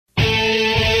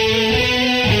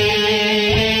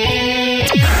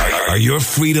Are your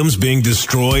freedoms being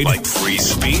destroyed? Like free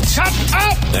speech? Shut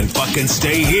up! Then fucking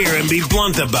stay here and be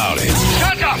blunt about it.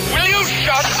 Shut up! Will you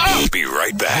shut up? Be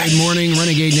right back. Good morning,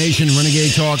 Renegade Nation,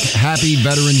 Renegade Talk. Happy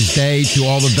Veterans Day to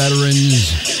all the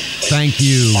veterans. Thank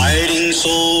you. Fighting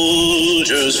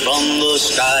soldiers from the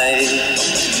sky,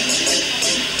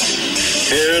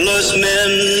 fearless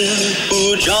men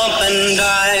who jump and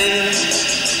die,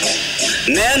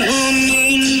 men who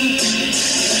mean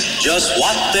just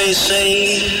what they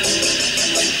say,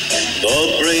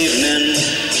 the brave men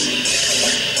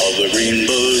of the Green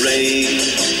Beret,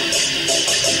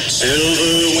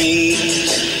 silver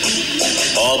wings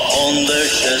upon their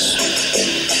chest.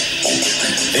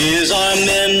 These are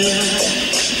men,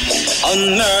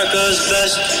 America's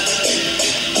best.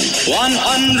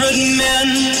 100 men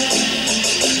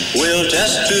will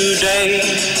test today,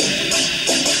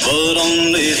 but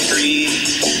only 3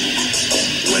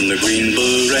 win the Green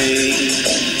Beret.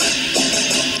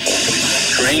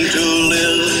 Trained to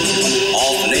live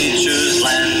off nature's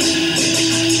land,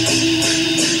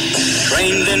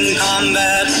 trained in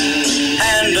combat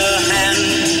hand to hand,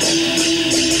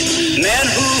 men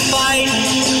who fight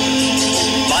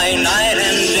by night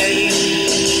and day,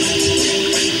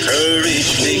 courage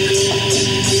take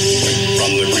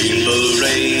from the Green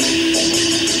Beret,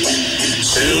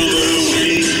 silver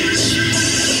wings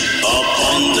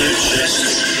upon their chest.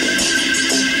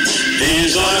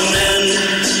 These are men,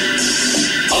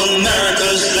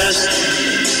 America's best.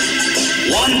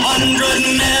 100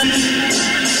 men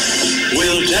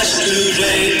will test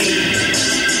today,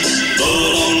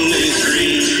 but only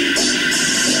 3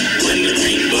 win the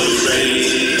Green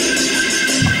Beret.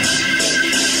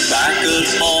 Back at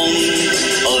home,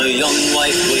 a young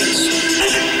wife waits.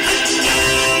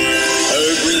 Her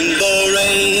Green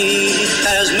Beret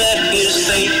has met his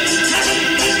fate.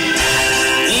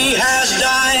 He has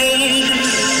died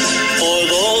for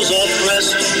those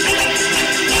oppressed,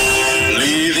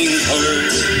 leaving her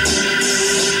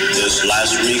this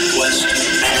last request.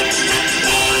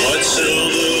 What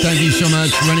silver. Thank you so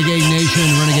much, Renegade Nation,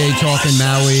 Renegade Talk in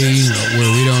Maui,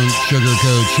 where we don't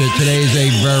sugarcoat shit. Today is a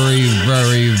very,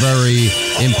 very, very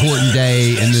important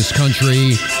day in this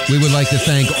country. We would like to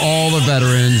thank all the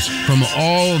veterans from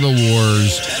all of the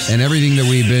wars and everything that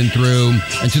we've been through.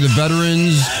 And to the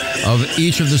veterans of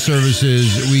each of the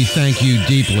services, we thank you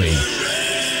deeply.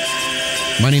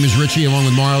 My name is Richie, along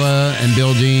with Marla and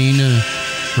Bill Dean,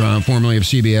 formerly of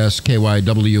CBS,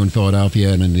 KYW in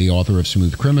Philadelphia, and the author of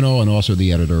Smooth Criminal, and also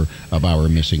the editor of Our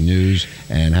Missing News.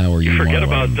 And how are you, Forget Marla?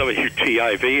 about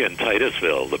WTIV in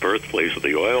Titusville, the birthplace of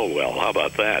the oil well. How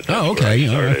about that? That's Oh, okay.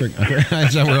 where I started.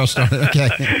 Is that where I'll start? Okay.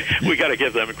 We got to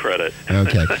give them credit.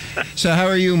 Okay. So how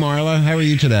are you, Marla? How are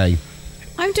you today?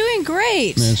 I'm doing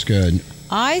great. That's good.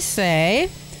 I say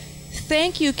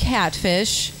thank you,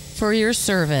 Catfish, for your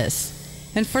service.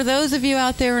 And for those of you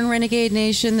out there in Renegade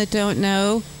Nation that don't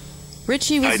know,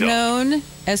 Richie was known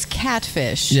as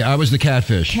Catfish. Yeah, I was the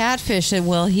Catfish. Catfish,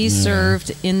 well, he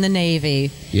served in the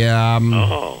Navy. Yeah.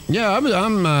 Yeah,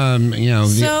 I'm you know.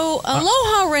 So,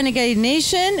 aloha, Renegade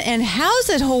Nation, and how's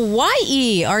it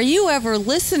Hawaii? Are you ever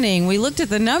listening? We looked at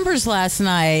the numbers last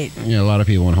night. Yeah, a lot of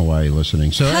people in Hawaii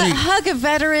listening. So Hug a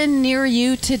veteran near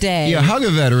you today. Yeah, hug a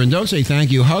veteran. Don't say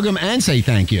thank you. Hug them and say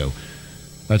thank you.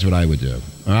 That's what I would do.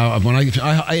 When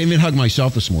I even hugged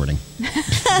myself this morning.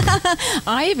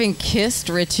 I even kissed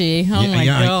Richie. Oh my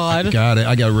God! I got it.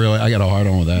 I got a hard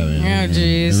on with that. Man. Oh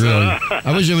jeez. Really,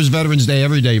 I wish it was Veterans Day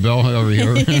every day, Bill. Over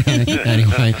here.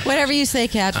 Anyway. Whatever you say,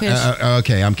 Catfish.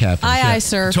 Okay, I'm Catfish. Aye,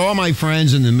 sir. To all my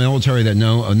friends in the military that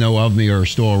know of me or are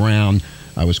still around,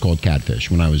 I was called Catfish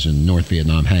when I was in North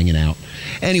Vietnam hanging out.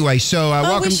 Anyway, so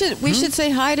welcome. We should say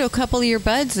hi to a couple of your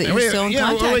buds that you're still in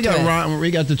contact with.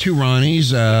 We got the 2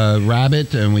 Ronnies,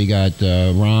 Rabbit, and we got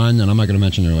Ron, and I'm not going to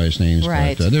mention their last names.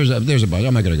 Right. But there's a bunch.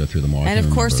 I'm not going to go through them all. And of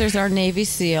course, there's our Navy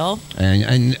SEAL.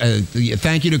 And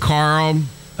thank you to Carl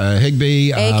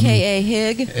Higby,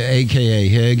 a.k.a.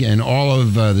 Hig, and all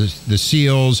of the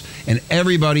SEALs and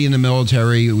everybody in the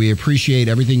military. We appreciate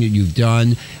everything that you've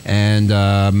done. And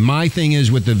my thing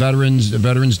is with the Veterans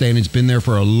Day, and it's been there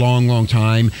for a long, long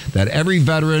time, that every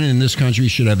veteran in this country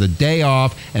should have the day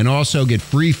off and also get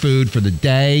free food for the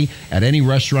day at any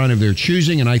restaurant of their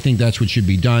choosing. And I think that's what should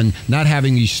be done, not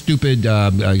having these stupid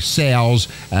sales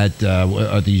at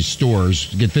these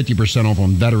stores. Get 50% off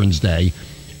on Veterans Day.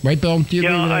 Right, Bill? Do you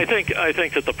agree with that? I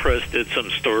think that the press did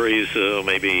some stories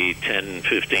maybe 10,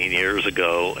 15 years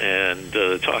ago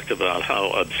and talked about how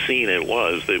obscene it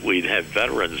was that we'd have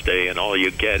Veterans Day and all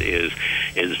you get is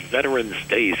Veterans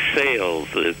Day sales.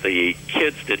 The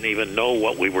kids didn't even know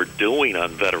what we were doing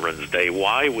on Veterans Day,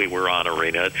 why we were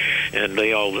honoring it, and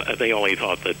they only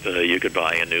thought that you could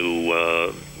buy a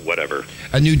new whatever.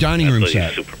 A new dining room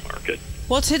set. Supermarket.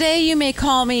 Well, today you may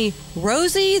call me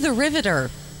Rosie the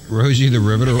Riveter. Rosie the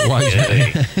Riveter? Why is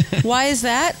that? Why is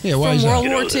that? Yeah, why From is that? World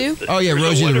War II? Oh, yeah, There's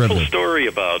Rosie a the wonderful Riveter. story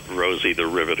about Rosie the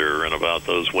Riveter and about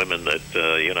those women that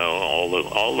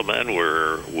all the men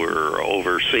were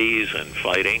overseas and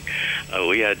fighting.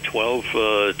 We had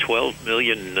 12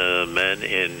 million men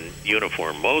in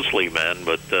uniform, mostly men,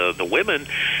 but the women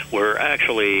were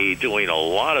actually doing a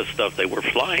lot of stuff. They were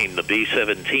flying the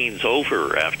B-17s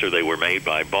over after they were made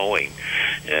by Boeing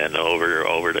and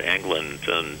over to England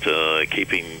and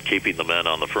keeping the men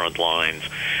on the front lines.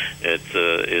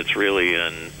 It's really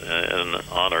an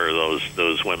honor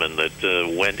those women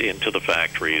that went into the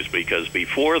factories, because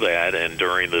before that and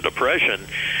during the Depression,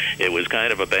 it was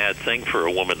kind of a bad thing for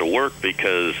a woman to work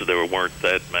because there weren't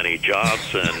that many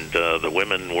jobs, and the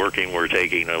women working were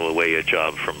taking away a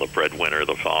job from the breadwinner,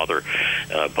 the father.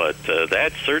 But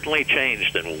that certainly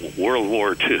changed in World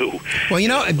War II.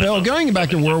 Well, Bill, going back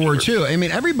to World War II, I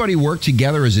mean, everybody worked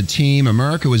together as a team.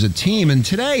 America was a team, and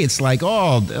today it's like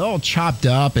all chopped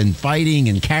up and fighting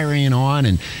and carrying on,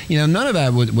 and none of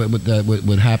that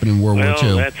would happen in World War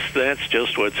II. Well, that's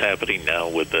just what's happening now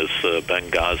with this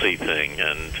Benghazi thing,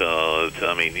 and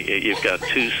I mean, you've got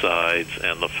two sides,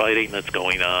 and the fighting that's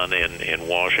going on in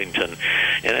Washington,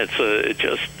 and it's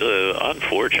just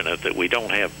unfortunate that we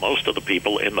don't have most of the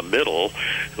people in the middle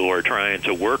who are trying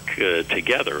to work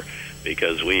together.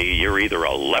 Because you're either a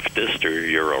leftist or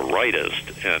you're a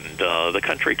rightist, and the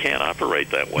country can't operate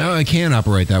that way. No, it can't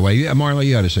operate that way. Marla,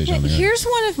 you got to say something. Here's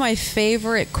one of my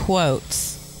favorite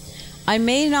quotes. I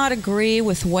may not agree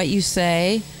with what you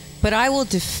say, but I will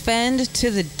defend to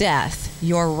the death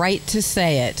your right to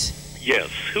say it.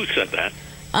 Yes, who said that?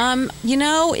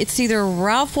 It's either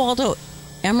Ralph Waldo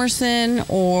Emerson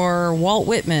or Walt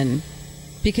Whitman.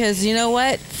 Because you know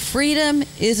what? Freedom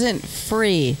isn't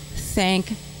free.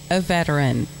 Thank a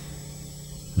veteran.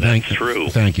 That's true.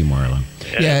 Thank you, Marla.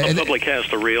 And the public has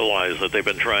to realize that they've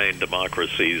been trying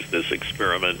democracies, this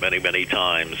experiment, many, many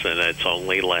times, and it's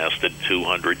only lasted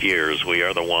 200 years. We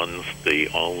are the ones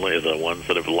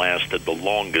that have lasted the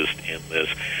longest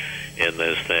in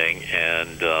this thing,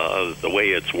 and the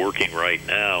way it's working right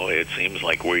now, it seems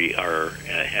like we are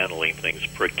handling things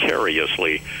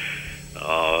precariously,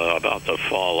 about to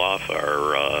fall off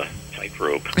our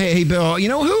tightrope. Hey, Bill,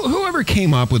 whoever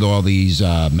came up with all these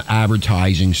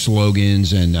advertising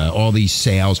slogans and all these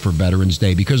sales for Veterans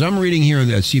Day? Because I'm reading here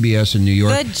that CBS in New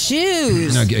York. The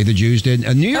Jews. No, the Jews did.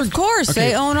 New York, of course, okay.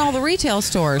 They own all the retail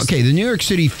stores. Okay, the New York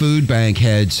City Food Bank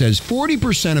head says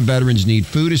 40% of veterans need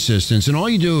food assistance, and all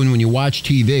you do when you watch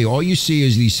TV, all you see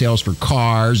is these sales for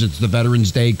cars. It's the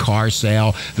Veterans Day car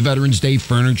sale, the Veterans Day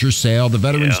furniture sale, the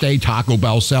Veterans Day Taco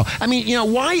Bell sale. I mean,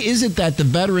 why is it that the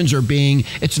veterans are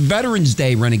it's Veterans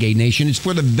Day, Renegade Nation. It's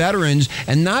for the veterans,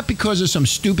 and not because of some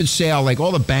stupid sale like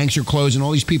all the banks are closed and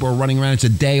all these people are running around. It's a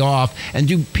day off. And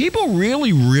do people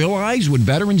really realize what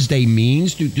Veterans Day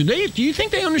means? Do you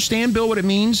think they understand, Bill, what it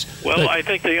means? Well, I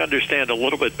think they understand a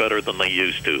little bit better than they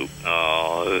used to.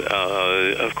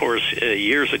 Of course,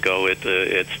 years ago,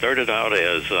 it started out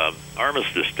as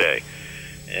Armistice Day.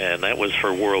 And that was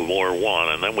for World War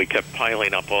I. And then we kept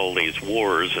piling up all these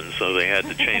wars, and so they had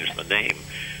to change the name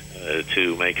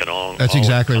to make it all. That's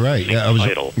exactly right. Yeah,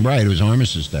 It was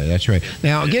Armistice Day. That's right.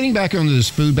 Now, getting back onto this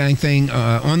food bank thing,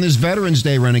 on this Veterans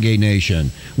Day, Renegade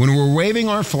Nation, when we're waving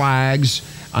our flags,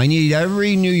 I need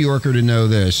every New Yorker to know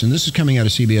this, and this is coming out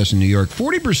of CBS in New York.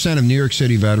 40% of New York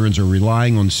City veterans are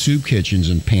relying on soup kitchens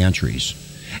and pantries.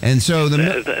 And so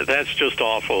that's just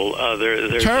awful.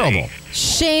 There's terrible.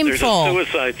 Shameful. There's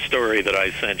a suicide story that I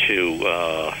sent you.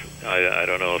 I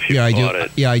don't know if you caught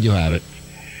it. Yeah, I do have it.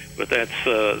 But that's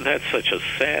such a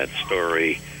sad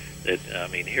story. That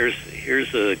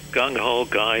here's a gung-ho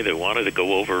guy that wanted to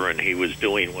go over, and he was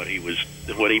doing what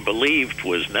he believed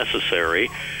was necessary.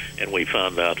 And we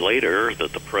found out later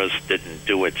that the press didn't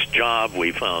do its job.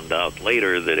 We found out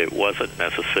later that it wasn't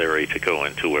necessary to go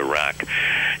into Iraq.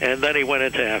 And then he went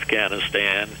into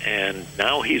Afghanistan, and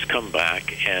now he's come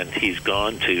back, and he's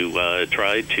gone to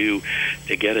try to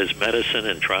get his medicine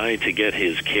and try to get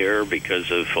his care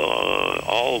because of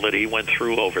all that he went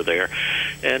through over there.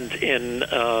 And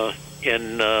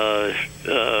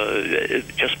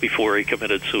just before he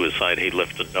committed suicide, he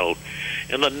left a note.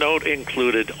 And the note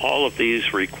included all of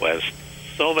these requests: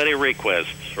 so many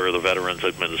requests for the Veterans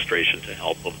Administration to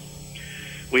help them.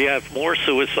 We have more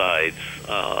suicides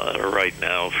right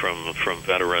now from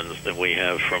veterans than we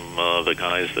have from the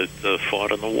guys that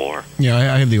fought in the war. Yeah,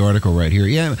 I have the article right here.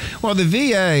 Yeah, well, the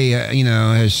VA,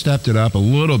 has stepped it up a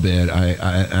little bit,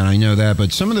 and I know that.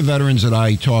 But some of the veterans that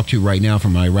I talk to right now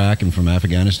from Iraq and from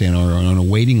Afghanistan are on a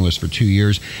waiting list for 2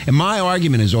 years. And my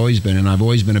argument has always been, and I've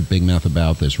always been a big mouth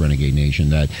about this, Renegade Nation,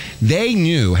 that they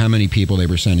knew how many people they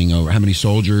were sending over, how many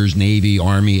soldiers, Navy,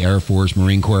 Army, Air Force,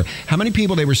 Marine Corps, how many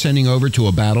people they were sending over to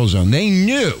a battle zone. They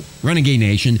knew, Renegade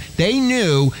Nation, they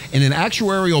knew in an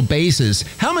actuarial basis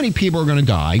how many people are going to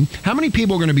die, how many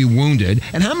people are going to be wounded,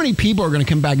 and how many people are going to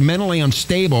come back mentally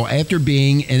unstable after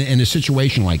being in a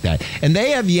situation like that. And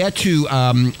they have yet to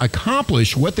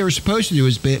accomplish what they're supposed to do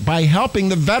is by helping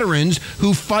the veterans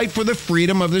who fight for the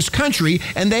freedom of this country,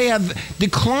 and they have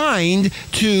declined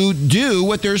to do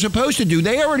what they're supposed to do.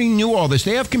 They already knew all this.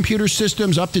 They have computer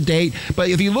systems up to date, but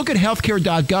if you look at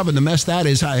healthcare.gov and the mess that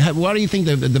is, why do you think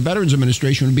the Veterans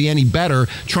Administration would be any better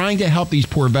trying to help these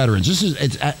poor veterans?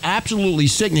 It's absolutely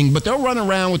sickening, but they'll run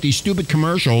around with these stupid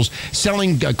commercials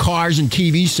selling cars and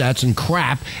TV sets and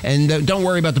crap, and don't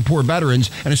worry about the poor veterans.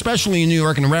 And especially in New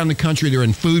York and around the country, they're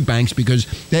in food banks because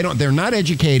they're not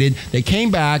educated. They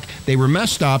came back, they were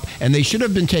messed up, and they should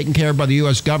have been taken care of by the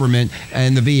U.S. government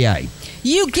and the VA.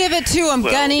 You give it to him,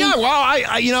 Gunny. Yeah, well,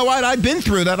 I you know what? I've been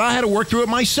through that. I had to work through it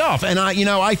myself, and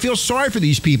I feel sorry for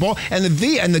these people. And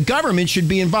the government should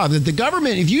be involved. The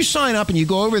government, if you sign up and you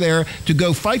go over there to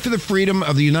go fight for the freedom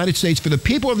of the United States, for the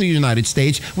people of the United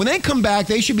States, when they come back,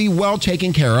 they should be well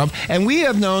taken care of. And we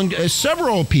have known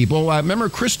several people. Remember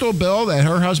Crystal Bill, that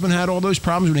her husband had all those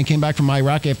problems when he came back from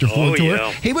Iraq after Fort Tour.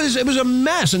 Yeah. It was a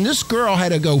mess, and this girl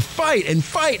had to go fight and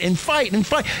fight and fight and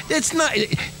fight.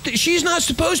 She's not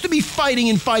supposed to be fighting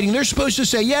and fighting. They're supposed to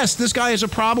say, yes, this guy has a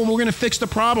problem. We're going to fix the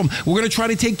problem. We're going to try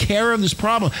to take care of this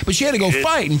problem. But she had to go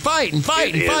fight and fight and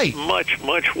fight and fight. It's much,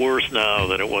 much worse now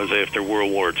than it was after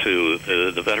World War II.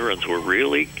 The veterans were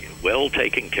really well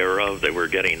taken care of. They were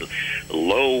getting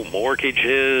low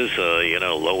mortgages,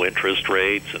 low interest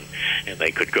rates, and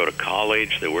they could go to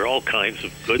college. There were all kinds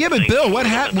of good things. Yeah, but Bill, what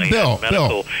happened? Bill.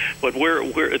 But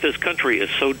this country is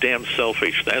so damn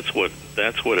selfish. That's what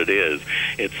it is.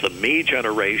 It's the me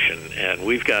generation, and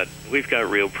we've got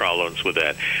real problems with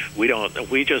that.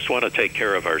 We just want to take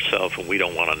care of ourselves, and we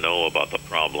don't want to know about the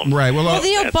problem. Right. Well,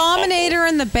 the Abominator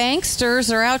and the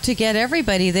banksters are out to get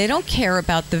everybody. They don't care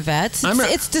about the vets.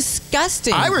 It's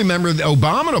disgusting. I remember the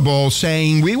Abominable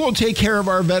saying, we will take care of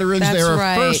our veterans. That's They're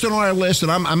right. first on our list,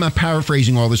 and I'm not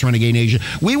paraphrasing all this, Renegade Nation.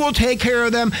 We will take care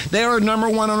of them. They are number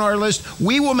one on our list.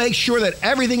 We will make sure that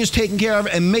everything is taken care of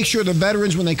and make sure the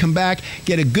veterans, when they come back,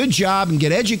 get a good job and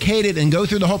get educated and go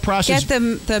through the whole process.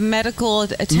 Get the medical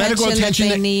attention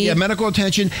that they need. Yeah, medical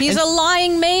attention. He's a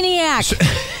lying maniac.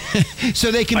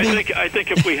 So they can I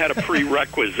think if we had a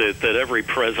prerequisite that every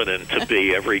president to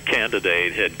be, every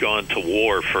candidate had gone to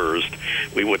war first,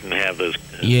 we wouldn't have this.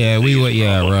 Yeah, we would.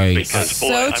 Yeah, right. Because boy,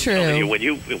 so I'm true. telling you,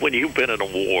 when you've been in a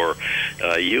war,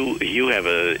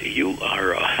 you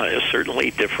are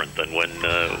certainly different than when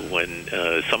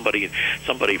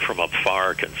somebody from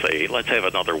afar can say, let's have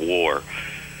another war.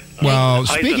 Well,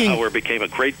 Eisenhower became a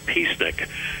great peacenik,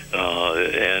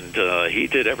 and he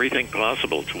did everything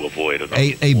possible to avoid it.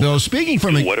 Hey, Bill, speaking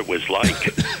from what it was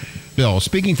like. Bill,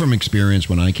 speaking from experience,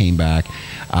 when I came back,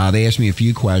 they asked me a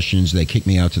few questions. They kicked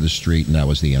me out to the street, and that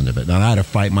was the end of it. And I had to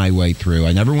fight my way through.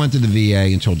 I never went to the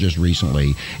VA until just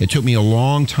recently. It took me a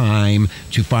long time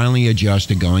to finally adjust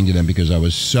to going to them because I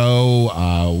was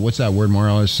so, what's that word,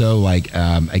 Marla? So,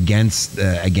 against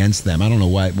them. I don't know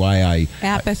why I...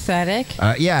 Apathetic?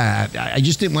 Yeah, I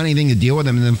just didn't want anything to deal with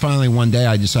them. And then finally one day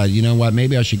I decided, you know what,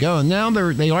 maybe I should go. And now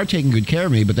they are taking good care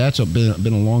of me, but that's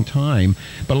been a long time.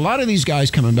 But a lot of these guys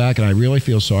coming back, and I really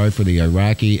feel sorry for the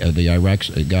Iraq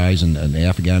guys and the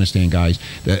Afghanistan guys,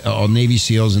 all Navy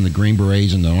SEALs and the Green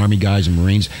Berets and the Army guys and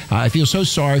Marines. I feel so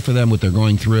sorry for them, what they're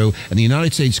going through. And the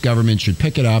United States government should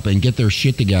pick it up and get their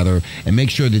shit together and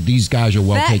make sure that these guys are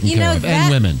well taken care of,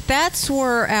 and women. That's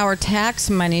where our tax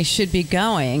money should be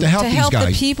going, to help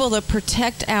the people that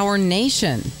protect our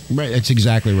nation. Right, that's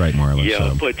exactly right, Marla.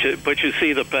 Yeah, so. but you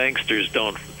see, the banksters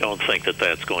don't think that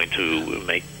that's going to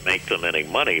make them any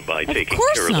money by taking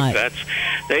care of the vets.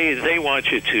 They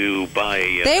want you to buy.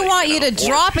 They want you to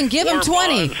drop and give them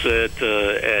 20 bonds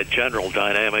at General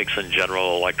Dynamics and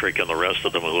General Electric and the rest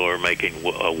of them who are making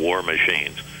war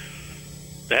machines.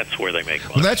 That's where they make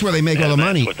money. Well, that's where they make all the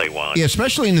money. That's what they want. Yeah,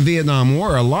 especially in the Vietnam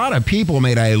War. A lot of people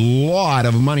made a lot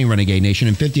of money, Renegade Nation,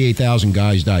 and 58,000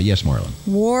 guys died. Yes, Marlon?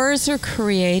 Wars are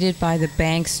created by the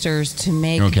banksters to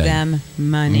make them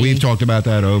money. We've talked about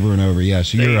that over and over.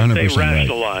 Yes, you're 100% They right.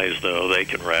 rationalize, though. They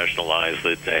can rationalize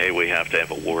that, hey, we have to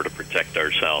have a war to protect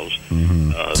ourselves.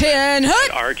 That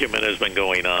argument has been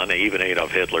going on. Even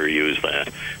Adolf Hitler used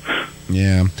that.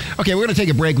 Yeah. Okay, we're going to take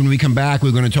a break. When we come back,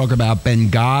 we're going to talk about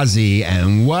Benghazi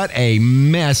and what a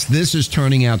mess this is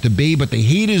turning out to be. But the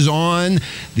heat is on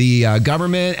the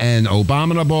government and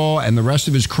Abominable and the rest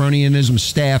of his cronyism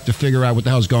staff to figure out what the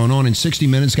hell's going on. And 60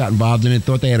 Minutes got involved in it,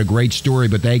 thought they had a great story,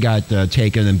 but they got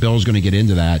taken, and Bill's going to get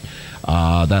into that.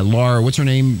 That Laura, what's her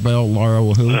name, Bill? Laura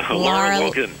who? Laura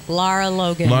Logan. Laura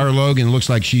Logan. Laura Logan looks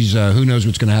like she's, who knows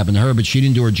what's going to happen to her, but she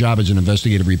didn't do her job as an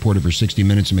investigative reporter for 60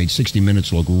 Minutes and made 60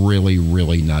 Minutes look really,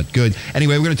 really not good.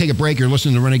 Anyway, we're going to take a break. You're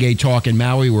listening to Renegade Talk in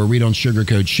Maui, where we don't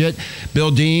sugarcoat shit.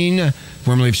 Bill Dean,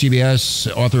 formerly of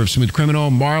CBS, author of Smooth Criminal,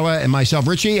 Marla, and myself,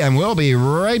 Richie, and we'll be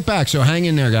right back. So hang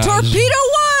in there, guys. Torpedo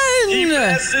He One!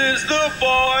 blesses the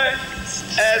boys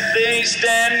as they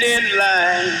stand in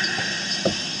line.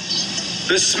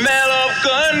 The smell of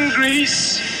gun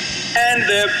grease and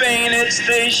their bayonets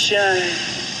they shine.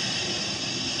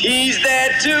 He's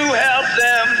there to help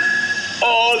them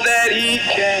all that he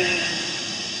can.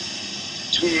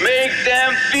 To make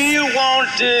them feel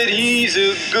wanted, he's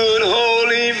a good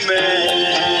holy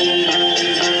man.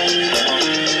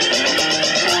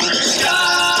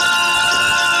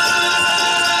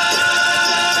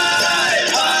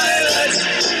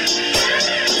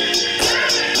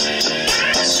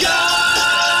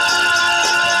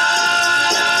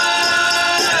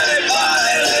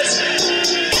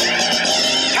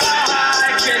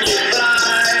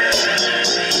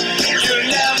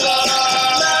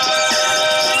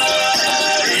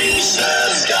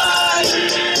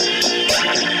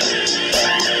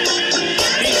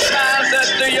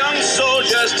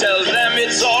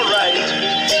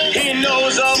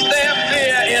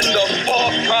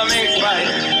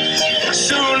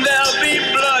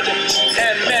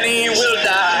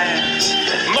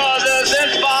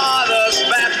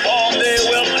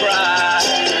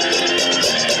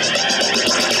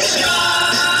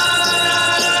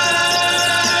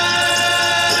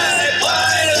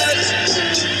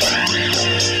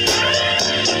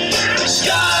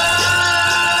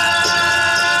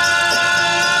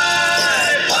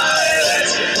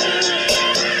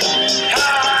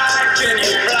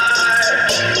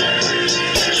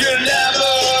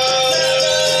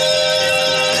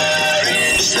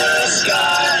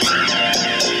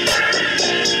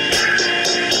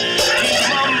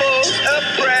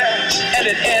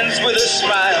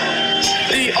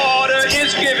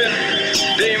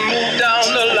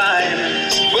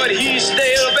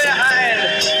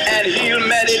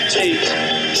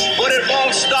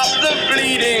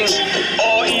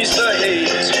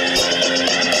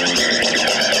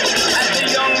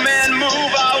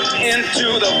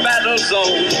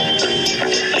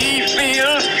 He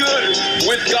feels good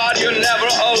with God, you're never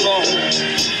alone.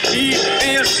 He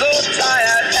feels so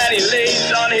tired and he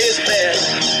lays on his bed.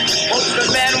 Hopes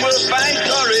the man will find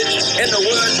courage in the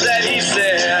words that he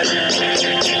said.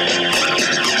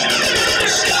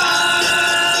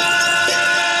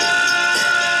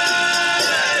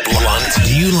 Blunt.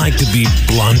 Do you like to be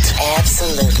blunt?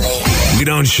 Absolutely. We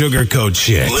don't sugarcoat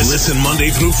shit. Listen Monday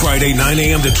through Friday, 9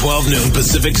 a.m. to 12 noon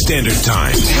Pacific Standard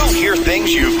Time. You'll hear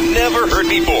things you've never heard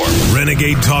before.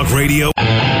 Renegade Talk Radio.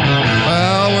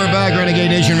 Well, we're back,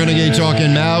 Renegade Nation, Renegade Talk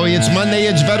in Maui. It's Monday,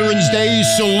 it's Veterans Day.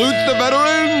 Salute the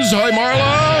veterans. Hi, Marlo.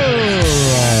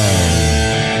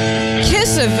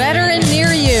 Kiss a veteran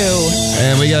near you.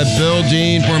 And we got Bill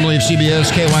Dean, formerly of CBS,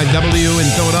 KYW in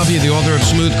Philadelphia, the author of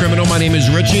Smooth Criminal. My name is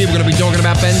Richie. We're going to be talking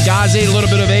about Benghazi, a little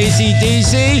bit of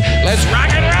AC/DC. Let's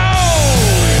rock and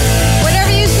roll!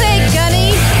 Whatever you say,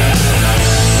 Gunny.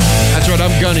 That's right,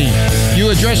 I'm Gunny.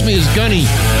 You address me as Gunny.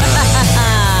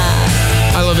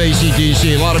 I love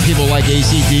AC/DC. A lot of people like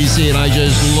AC/DC, and I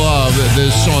just love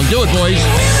this song. Do it, boys.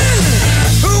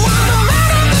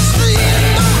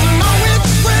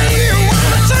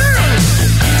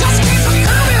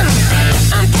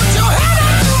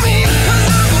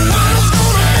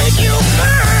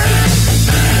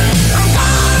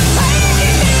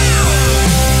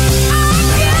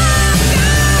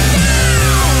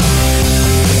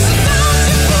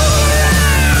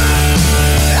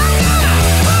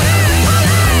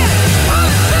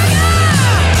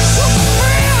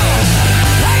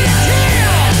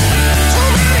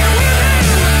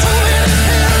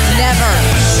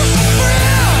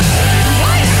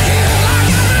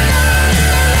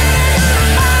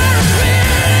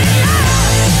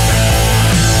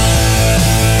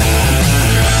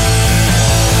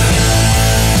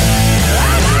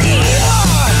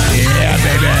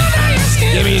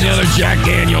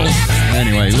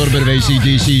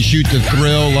 AC/DC, Shoot the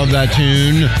Thrill. Love that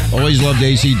tune. Always loved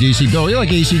AC/DC. Bill, you like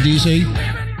AC/DC?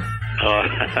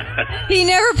 He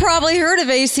never probably heard of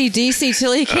AC/DC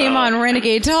till he came on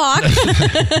Renegade Talk.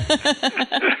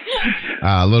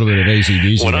 A little bit of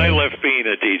AC/DC. When I left being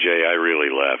a DJ, I really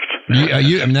left.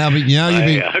 I'm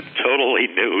totally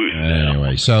new.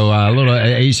 Anyway, so a little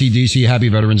AC/DC. Happy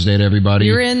Veterans Day to everybody.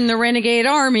 You're in the Renegade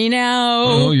Army now.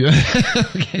 Oh yeah,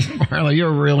 okay, Marla,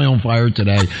 you're really on fire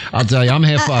today. I'll tell you, I'm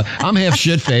half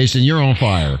shit faced, and you're on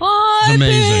fire. I've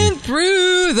been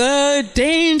through the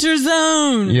danger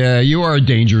zone. Yeah, you are a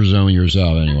danger zone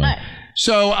yourself, anyway.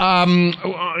 So,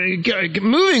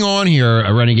 moving on here,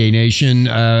 Renegade Nation.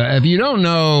 If you don't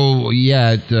know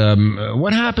yet,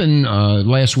 what happened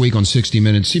last week on 60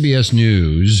 Minutes, CBS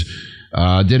News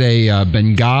did a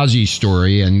Benghazi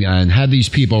story and had these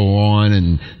people on,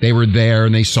 and they were there,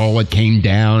 and they saw what came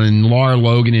down, and Lara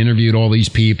Logan interviewed all these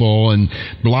people, and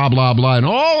blah, blah, blah. And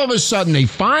all of a sudden, they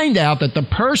find out that the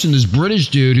person, this British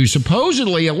dude who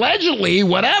supposedly, allegedly,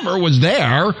 whatever was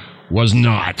there, was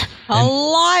not. A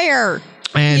liar.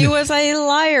 And he was a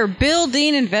liar. Bill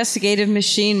Dean investigative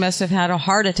machine must have had a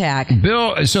heart attack.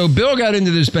 Bill got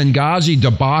into this Benghazi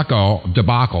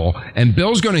debacle, and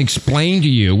Bill's going to explain to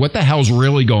you what the hell's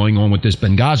really going on with this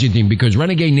Benghazi thing, because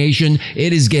Renegade Nation,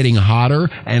 it is getting hotter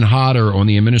and hotter on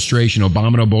the administration,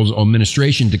 Obama's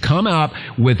administration, to come out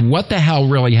with what the hell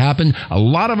really happened. A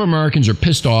lot of Americans are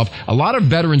pissed off. A lot of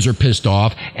veterans are pissed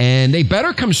off, and they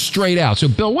better come straight out. So,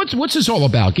 Bill, what's this all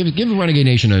about? Give Renegade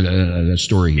Nation a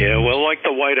story here. Yeah, well, like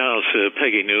the White House,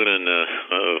 Peggy Noonan,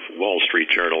 Wall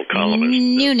Street Journal columnist,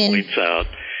 points out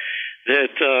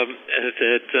that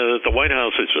the White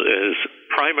House is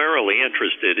primarily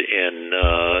interested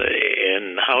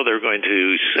in how they're going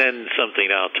to send something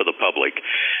out to the public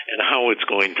and how it's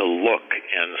going to look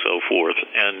and so forth.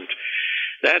 And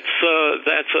that's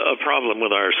a problem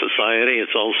with our society.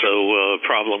 It's also a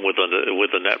problem with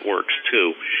the networks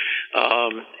too.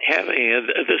 Having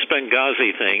this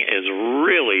Benghazi thing is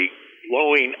really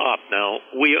blowing up. Now,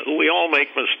 we all make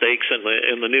mistakes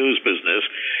in the news business,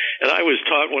 and I was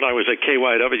taught when I was at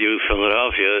KYW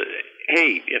Philadelphia,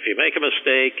 hey, if you make a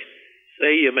mistake,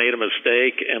 say you made a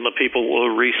mistake, and the people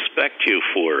will respect you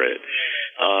for it.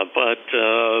 But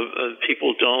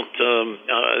people don't.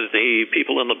 The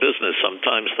people in the business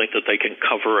sometimes think that they can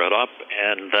cover it up,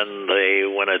 and then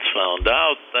when it's found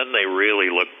out, then they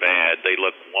really look bad. They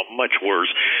look much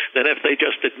worse than if they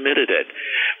just admitted it.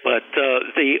 But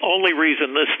the only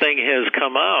reason this thing has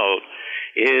come out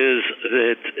is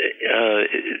that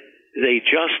they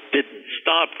just didn't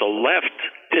stop. The left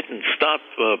didn't stop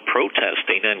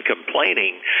protesting and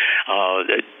complaining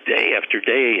day after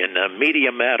day, and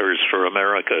Media Matters for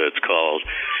America, it's called.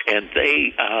 And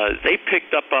they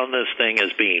picked up on this thing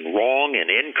as being wrong and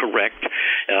incorrect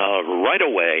right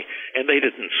away, and they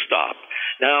didn't stop.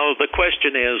 Now, the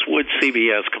question is, would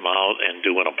CBS come out and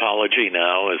do an apology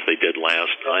now, as they did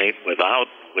last night, without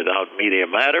Media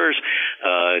Matters,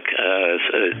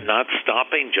 not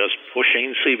stopping, just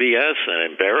pushing CBS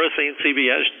and embarrassing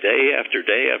CBS day after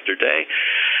day after day?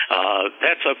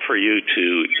 That's up for you to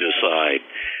decide.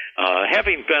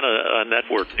 Having been a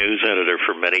network news editor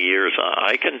for many years,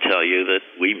 I can tell you that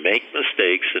we make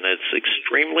mistakes, and it's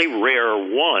extremely rare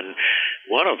one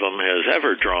of them has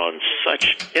ever drawn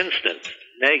such instant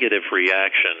negative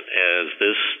reaction as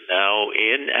this now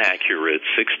inaccurate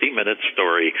 60-minute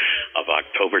story of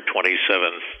October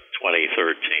 27th,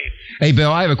 2013. Hey,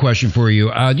 Bill, I have a question for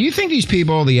you. Do you think these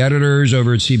people, the editors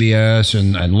over at CBS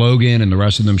and Logan and the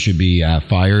rest of them, should be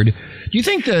fired? Do you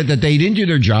think that they didn't do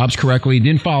their jobs correctly,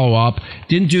 didn't follow up,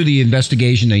 didn't do the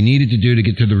investigation they needed to do to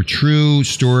get to the true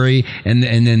story, and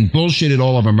then bullshitted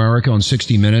all of America on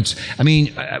 60 Minutes? I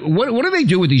mean, what do they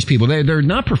do with these people? They're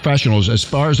not professionals. As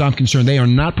far as I'm concerned, they are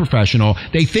not professional.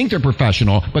 They think they're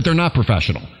professional, but they're not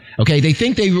professional. Okay, they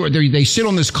think they sit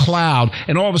on this cloud,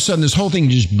 and all of a sudden this whole thing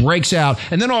just breaks out,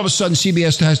 and then all of a sudden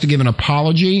CBS has to give an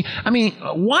apology. I mean,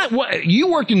 what? You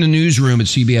worked in the newsroom at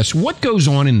CBS. What goes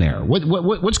on in there?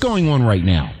 What's going on right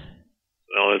now?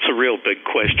 Well, it's a real big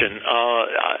question.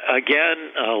 Again,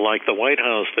 like the White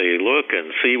House, they look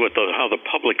and see how the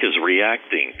public is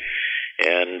reacting.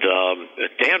 And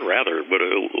Dan Rather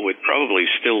would probably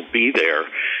still be there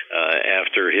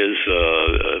after his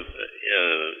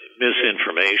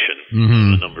misinformation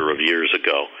a number of years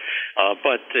ago.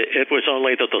 But it was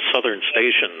only that the southern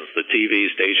stations, the TV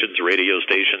stations, radio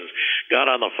stations, got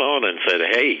on the phone and said,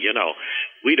 hey,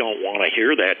 we don't want to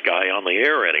hear that guy on the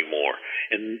air anymore.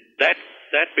 And that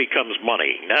becomes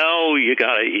money. Now are you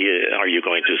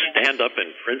going to stand up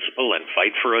in principle and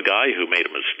fight for a guy who made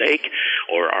a mistake,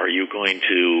 or are you going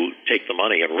to take the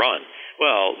money and run?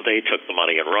 Well, they took the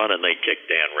money and run, and they kicked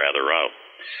Dan Rather out.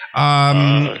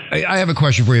 I have a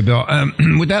question for you, Bill.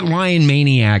 With that Lion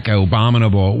Maniac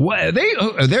Abominable,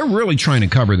 they're really trying to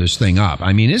cover this thing up.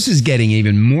 I mean, this is getting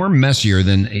even more messier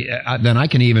than I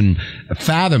can even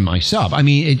fathom myself. I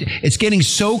mean, it's getting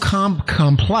so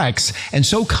complex and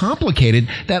so complicated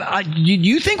that do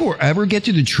you think we'll ever get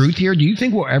to the truth here? Do you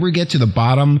think we'll ever get to the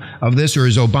bottom of this, or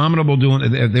is Abominable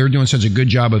they're doing such a good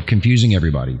job of confusing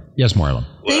everybody? Yes, Marla.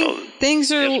 Well,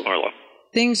 things are. yes, Marla.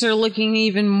 Things are looking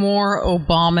even more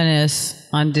ominous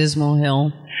on Dismal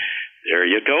Hill. There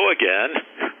you go again.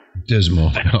 Dismal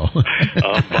Hill.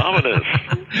 Ominous.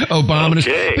 Ominous.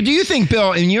 Okay. But do you think,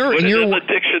 Bill, in your in the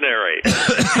dictionary?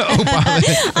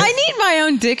 I need my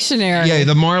own dictionary. Yeah,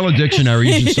 the Marla Dictionary.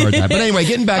 You should start that. But anyway,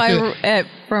 getting back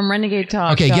from Renegade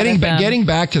Talk. Okay, getting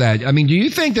back to that. I mean, do you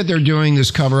think that they're doing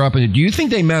this cover up, and do you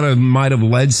think they might have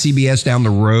led CBS down the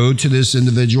road to this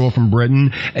individual from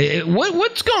Britain?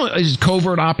 What's going? Is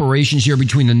covert operations here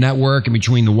between the network and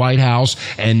between the White House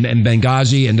and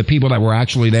Benghazi and the people that were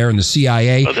actually there in the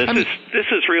CIA? This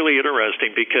is really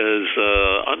interesting because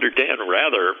under Dan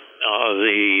Rather,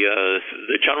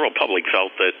 the general public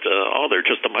felt that they're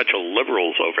just a bunch of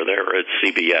liberals over there at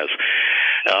CBS,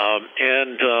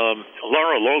 and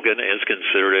Lara Logan is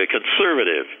considered a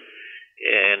conservative.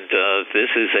 And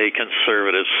this is a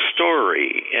conservative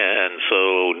story, and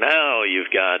so now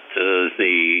you've got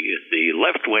the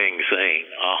left wing saying,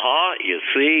 you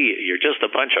see, you're just a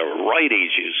bunch of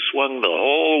righties. You swung the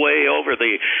whole way over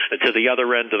to the other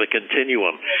end of the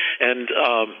continuum." And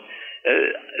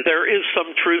there is some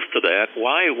truth to that.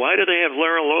 Why do they have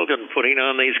Lara Logan putting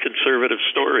on these conservative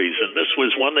stories? And this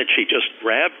was one that she just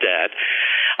grabbed at.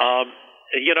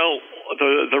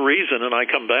 The reason, and I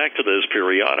come back to this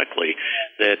periodically,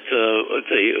 that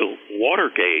the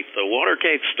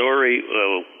Watergate story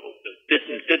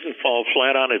didn't fall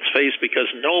flat on its face because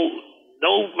no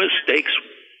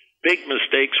big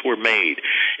mistakes were made.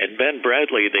 And Ben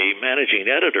Bradley, the managing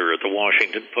editor at the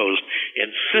Washington Post,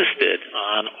 insisted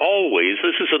on always,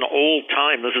 this is an old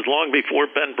time, this is long before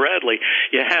Ben Bradley,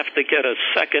 you have to get a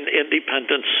second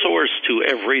independent source to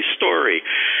every story.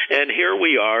 And here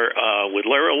we are with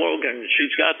Lara Logan.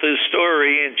 She's got this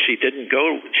story, and she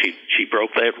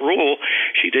broke that rule.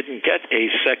 She didn't get a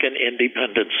second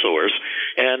independent source,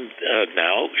 and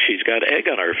now she's got egg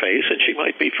on her face, and she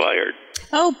might be fired.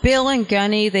 Oh, Bill and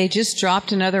Gunny, they just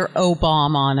dropped another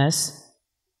O-bomb on us.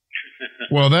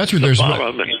 Well, that's what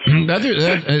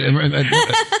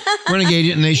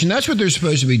Renegade Nation, that's what they're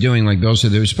supposed to be doing, like Bill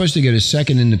said. They're supposed to get a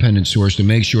second independent source to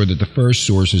make sure that the first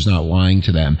source is not lying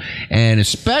to them. And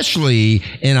especially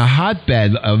in a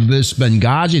hotbed of this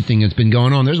Benghazi thing that's been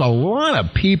going on, there's a lot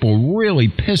of people really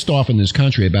pissed off in this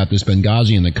country about this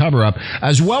Benghazi and the cover-up,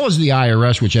 as well as the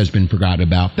IRS, which has been forgotten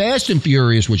about, Fast and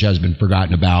Furious, which has been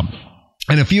forgotten about,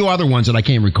 and a few other ones that I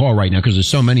can't recall right now because there's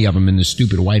so many of them in this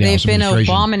stupid White House administration. They've been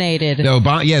abominated.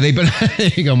 They've been. There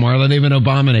you go, Marla. They've been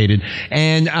abominated.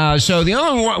 And so the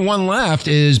only one left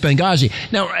is Benghazi.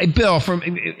 Now, Bill, from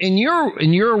in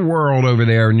your world over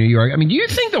there in New York, I mean, do you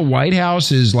think the White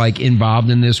House is like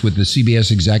involved in this with the CBS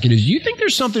executives? Do you think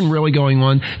there's something really going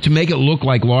on to make it look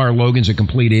like Lara Logan's a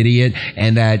complete idiot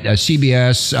and that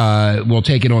CBS will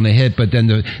take it on the hit, but then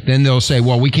they'll say,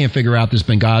 well, we can't figure out this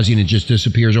Benghazi and it just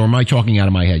disappears? Or am I talking out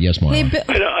of my head? Yes, Marla.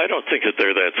 I don't think that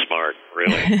they're that smart,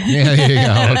 really. Yeah, there you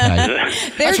go. Okay.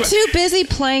 They're too busy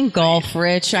playing golf,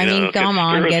 Rich. I mean, come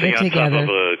on, get it together. On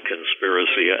top of a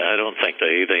conspiracy, I don't think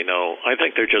they know. I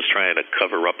think they're just trying to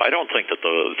cover up. I don't think that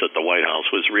the White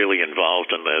House was really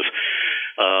involved in this.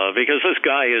 Because this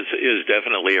guy is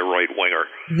definitely a right winger.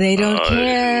 They don't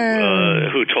care.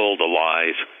 Who told the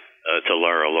lies to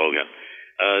Lara Logan.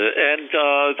 And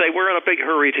they were in a big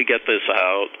hurry to get this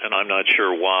out, and I'm not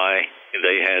sure why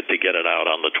they had to get it out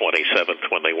on the 27th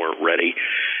when they weren't ready.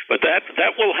 But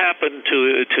that will happen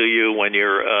to you when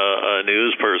you're a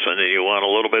news person and you want a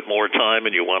little bit more time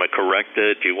and you want to correct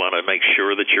it. You want to make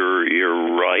sure that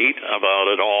you're right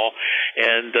about it all,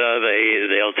 and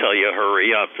they'll tell you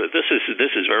hurry up. This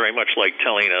is very much like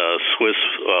telling a Swiss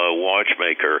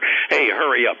watchmaker, hey,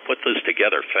 hurry up, put this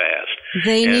together fast.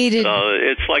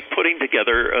 It's like putting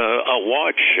together a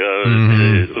watch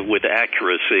with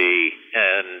accuracy,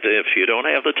 and if you don't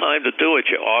have the time to do it,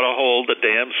 you ought to hold the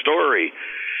damn story.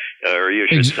 Or you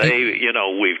should say,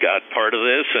 we've got part of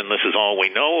this, and this is all we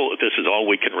know. This is all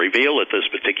we can reveal at this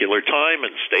particular time,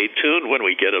 and stay tuned. When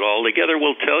we get it all together,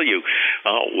 we'll tell you.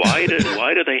 Why do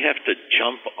they have to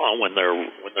jump on when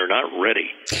they're not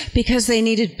ready? Because they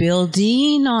needed Bill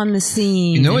Dean on the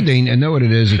scene. You know what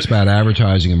it is? It's about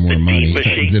advertising and more money.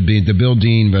 The Bill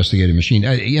Dean investigative machine.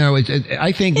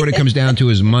 I think what it comes down to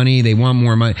is money. They want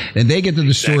more money, and they get to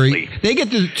the story. They get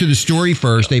to the story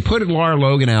first. They put Lara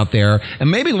Logan out there,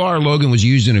 and maybe Lara Logan was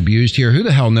used and abused here. Who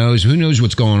the hell knows? Who knows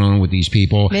what's going on with these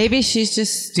people? Maybe she's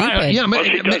just stupid. She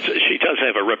does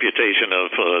have a reputation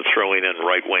of throwing in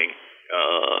right-wing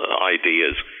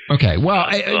ideas. Okay, well,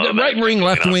 right wing,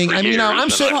 left wing. I'm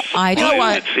so. I don't know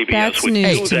what. That's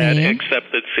news to me.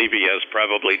 Except that CBS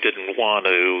probably didn't want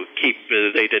to keep.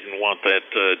 They didn't want that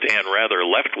Dan Rather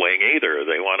left wing either.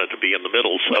 They wanted to be in the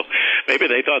middle. So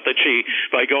maybe they thought that she,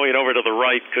 by going over to the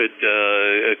right, could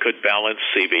balance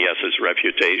CBS's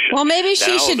reputation. Well, maybe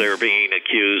she should. Now they're being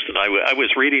accused, and I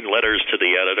was reading letters to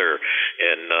the editor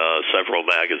in several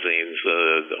magazines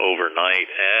overnight,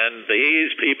 and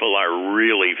these people are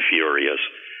really furious.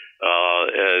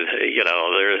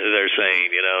 They're saying,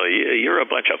 you're a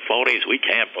bunch of phonies. We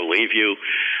can't believe you.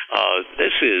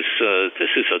 This is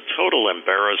a total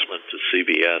embarrassment to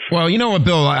CBS. Well, you know what,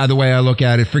 Bill? The way I look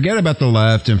at it, forget about the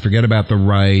left and forget about the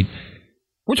right.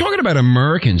 We're talking about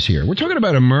Americans here. We're talking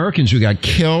about Americans who got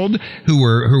killed, who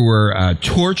were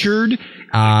tortured.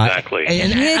 Exactly.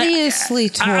 And hideously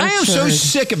tortured. I am so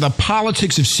sick of the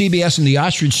politics of CBS and the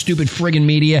ostrich stupid friggin'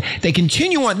 media. They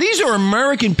continue on. These are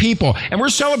American people, and we're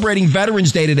celebrating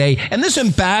Veterans Day today. And this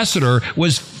ambassador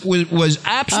was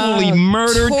absolutely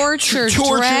murdered, tortured,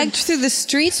 dragged through the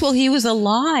streets while he was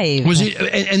alive. Was it?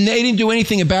 And they didn't do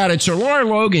anything about it. So Lara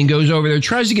Logan goes over there,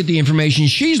 tries to get the information.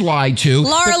 She's lied to.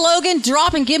 Lara Logan,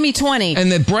 drop and give me 20. And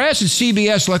the brass at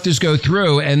CBS let this go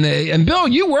through. And Bill,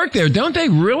 you work there. Don't they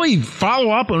really follow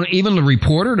up on even the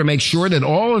reporter to make sure that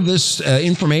all of this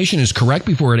information is correct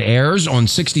before it airs on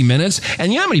 60 Minutes?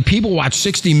 And you know how many people watch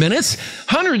 60 Minutes?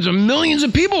 Hundreds of millions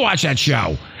of people watch that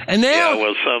show. And now,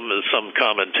 some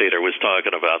commentator was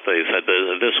talking about. They said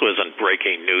this wasn't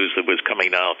breaking news that was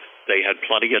coming out. They had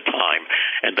plenty of time,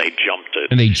 and they jumped it.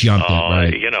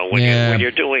 Right? When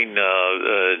you're doing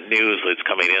news that's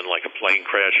coming in like a plane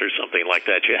crash or something like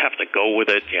that, you have to go with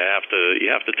it. You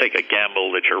have to take a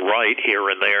gamble that you're right here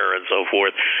and there and so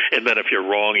forth. And then if you're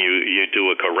wrong, you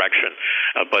do a correction.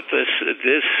 But this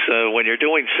when you're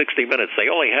doing 60 Minutes,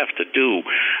 they only have to do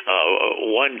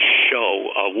one show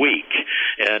a week,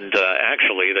 and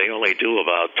actually they only do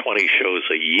about 20 shows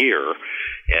a year.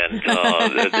 And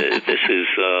this is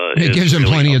it gives them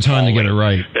plenty of time to get it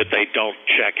right. That they don't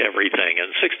check everything.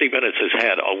 And 60 Minutes has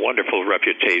had a wonderful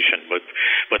reputation,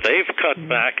 but they've cut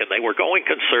back, and they were going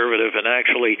conservative. And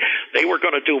actually, they were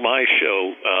going to do my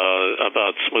show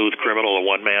about Smooth Criminal, a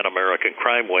one-man American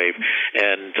crime wave.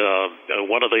 And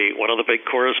one of the big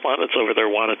correspondents over there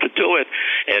wanted to do it,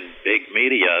 and big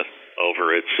media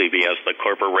over at CBS, the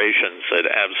corporation, said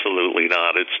absolutely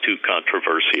not. It's too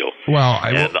controversial.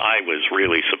 I was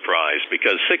really surprised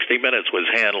because 60 Minutes was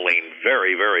handling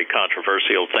very, very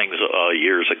controversial things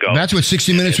years ago. That's what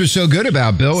 60 Minutes was so good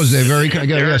about, Bill. Is they very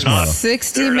yes,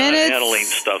 60 Minutes not handling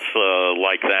stuff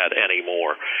like that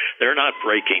anymore. They're not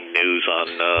breaking news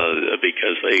on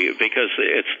because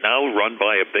it's now run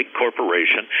by a big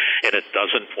corporation, and it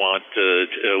doesn't want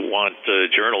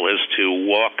journalists to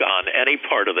walk on any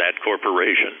part of that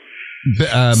corporation.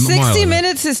 60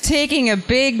 Minutes is taking a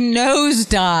big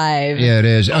nosedive. Yeah, it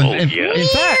is. In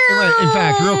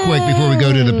fact, real quick before we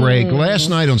go to the break, last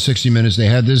night on 60 Minutes, they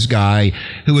had this guy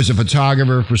who was a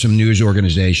photographer for some news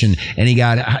organization, and he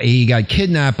got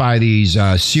kidnapped by these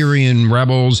Syrian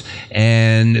rebels,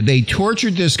 and they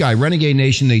tortured this guy, Renegade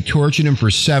Nation. They tortured him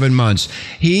for 7 months.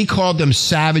 He called them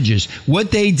savages. What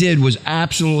they did was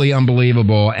absolutely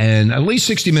unbelievable, and at least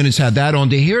 60 Minutes had that on.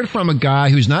 To hear it from a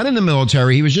guy who's not in the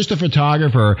military, he was just a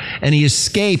photographer, and he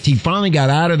escaped. He finally got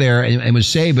out of there and was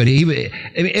saved. But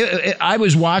I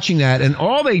was watching that, and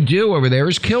all they do over there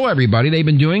is kill everybody. They've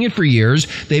been doing it for years.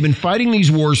 They've been fighting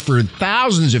these wars for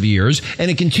thousands of years,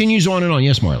 and it continues on and on.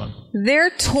 Yes, Marlon. Their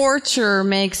torture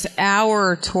makes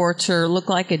our torture look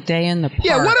like a day in the park.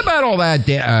 Yeah, what about all that,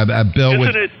 Bill?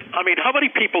 Isn't it? I mean, how many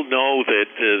people know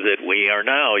that we are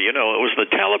now? It was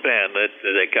the Taliban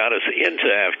that got us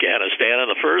into Afghanistan in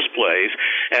the first place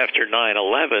after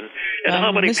 9/11. And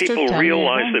how many people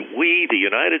realize that we, the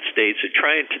United States, are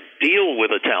trying to deal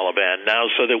with the Taliban now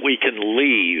so that we can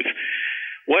leave?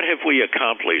 What have we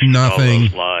accomplished Nothing. in all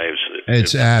those lives?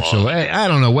 It's absolutely. I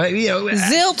don't know.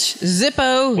 Zilch,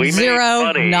 Zippo,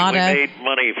 zero, nada. We made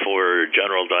money for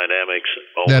General Dynamics.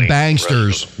 The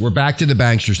Banksters. We're back to the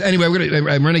Banksters. Anyway, we're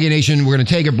gonna Renegade Nation. We're gonna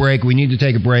take a break. We need to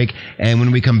take a break, and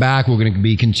when we come back, we're gonna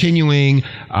be continuing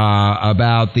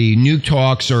about the nuke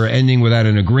talks are ending without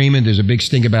an agreement. There's a big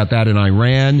stink about that in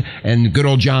Iran, and good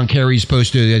old John Kerry's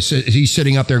supposed to. He's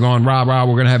sitting up there going, "Rah rah,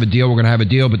 we're gonna have a deal. We're gonna have a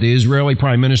deal." But the Israeli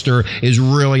Prime Minister is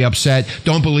really upset.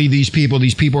 Don't believe these people.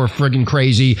 These people are friggin'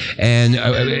 crazy, and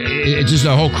it's just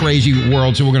a whole crazy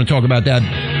world. So we're gonna talk about that.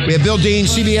 We have Bill Dean,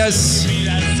 CBS.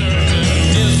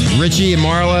 Richie and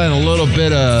Marla, and a little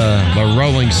bit of the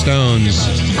Rolling Stones.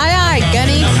 Aye, aye,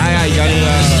 Gunny. Aye, aye, Gunny.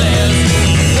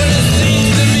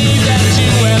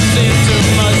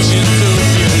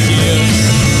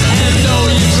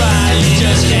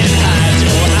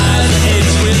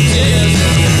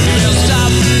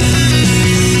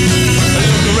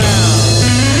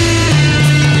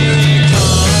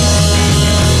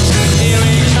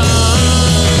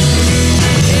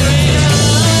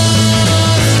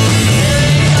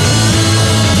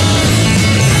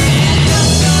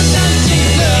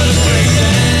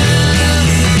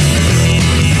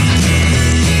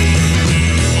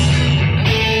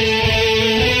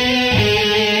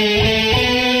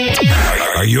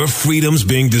 Your freedom's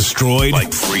being destroyed?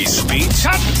 Like free speech?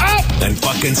 Shut up! Then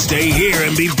fucking stay here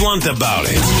and be blunt about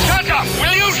it. Shut up!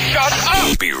 Will you shut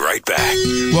up? Be right back.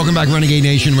 Welcome back, Renegade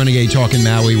Nation, Renegade Talk in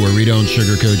Maui, where we don't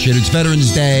sugarcoat shit. It's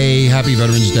Veterans Day. Happy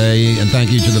Veterans Day. And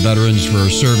thank you to the veterans for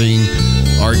serving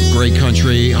our great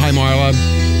country. Hi, Marla.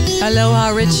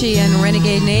 Aloha, Richie and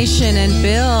Renegade Nation and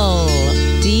Bill,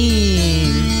 Dean,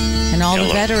 and all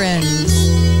the veterans.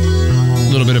 A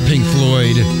little bit of Pink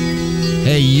Floyd.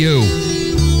 Hey, you.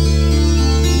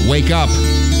 Wake up.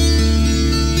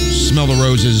 Smell the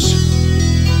roses.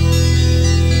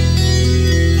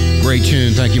 Great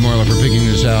tune. Thank you, Marla, for picking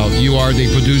this out. You are the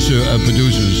producer of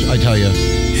producers, I tell you.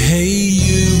 Hey,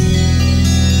 you.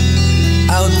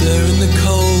 Out there in the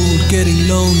cold, getting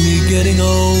lonely, getting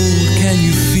old. Can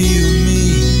you feel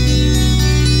me?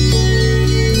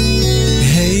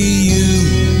 Hey, you.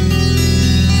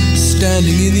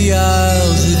 Standing in the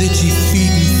aisles with itchy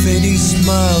feet and fading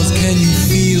smiles. Can you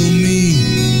feel me?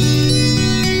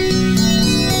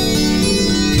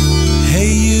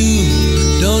 Hey,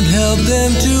 you, don't help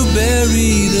them to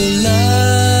bury the light.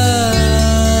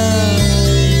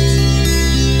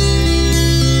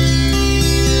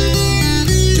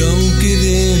 Don't give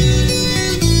in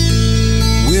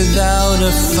without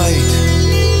a fight.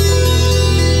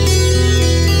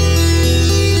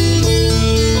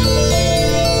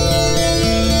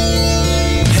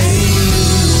 Hey, you,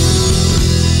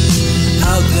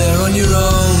 out there on your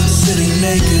own, sitting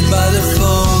naked by the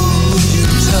phone. Would you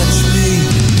touch me?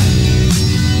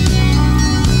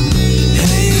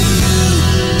 Hey, you,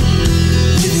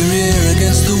 with your ear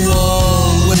against the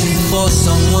wall, waiting for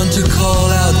someone to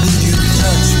call out. Would you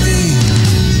touch me?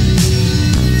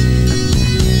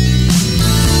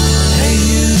 Hey,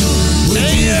 you, would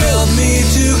you help me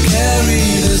to carry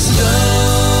the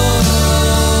stone?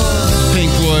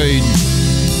 Pink Floyd,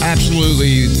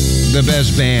 absolutely the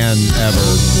best band ever.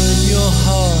 Open your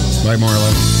heart. Right,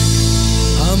 Marla?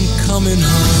 I'm coming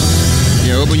home.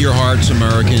 Yeah, open your hearts,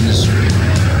 Americans.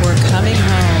 We're coming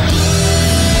home.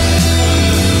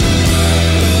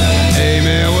 Hey,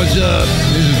 man, what's up?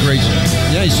 This is great.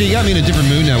 Yeah, you see, you got me in a different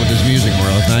mood now with this music,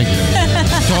 Marla. Thank you.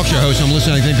 Talk show host, I'm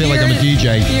listening. I feel like I'm a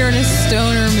DJ. You're in a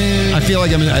stoner mood. I feel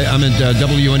like I'm at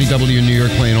WNEW in New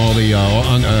York playing all the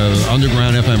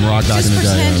underground FM rock back in the day.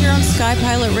 Just pretend you're on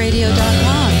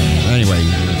SkyPilotRadio.com. Anyway,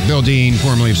 Bill Dean,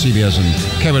 formerly of CBS and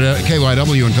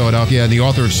KYW in Philadelphia, and the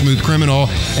author of Smooth Criminal.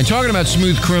 And talking about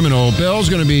Smooth Criminal, Bill's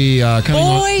going to be coming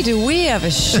on. Boy, do we have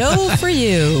a show for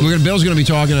you. Bill's going to be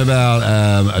talking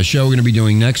about a show we're going to be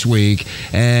doing next week,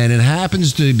 and it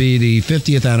happens to be the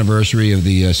 50th anniversary of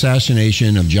the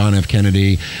assassination of John F.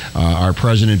 Kennedy, our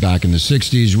president back in the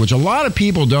 60s, which a lot of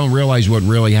people don't realize what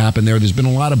really happened there. There's been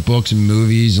a lot of books and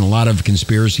movies and a lot of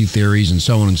conspiracy theories and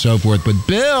so on and so forth. But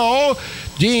Bill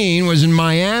Dean was in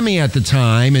Miami at the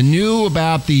time and knew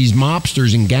about these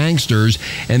mobsters and gangsters.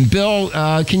 And Bill,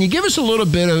 can you give us a little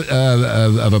bit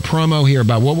of a promo here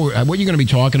about what you're going to be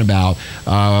talking about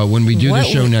when we do the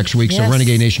show next week, so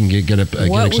Renegade Nation can get excited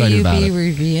about it? What will you be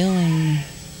revealing?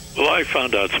 Well, I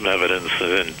found out some evidence,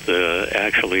 and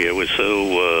actually it was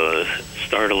so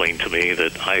startling to me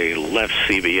that I left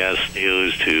CBS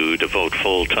News to devote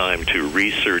full time to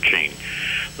researching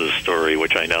the story,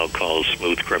 which I now call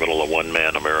Smooth Criminal, a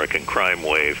one-man American crime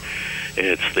wave.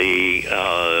 It's the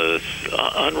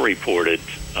unreported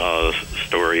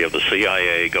story of the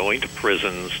CIA going to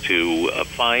prisons to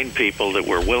find people that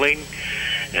were willing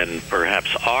and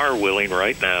perhaps are willing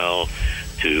right now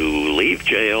to leave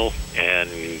jail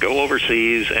and go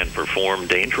overseas and perform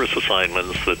dangerous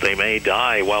assignments that they may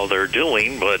die while they're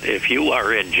doing. But if you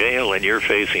are in jail and you're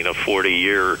facing a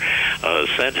 40-year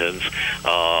sentence,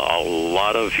 a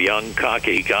lot of young,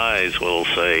 cocky guys will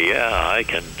say, yeah, I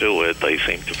can do it. They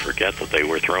seem to forget that they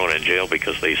were thrown in jail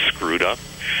because they screwed up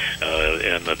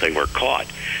and that they were caught.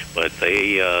 But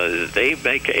they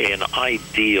make an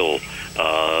ideal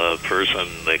person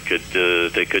that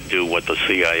could do what the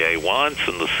CIA wants,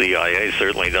 and the CIA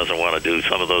certainly doesn't want to do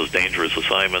some of those dangerous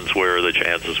assignments where the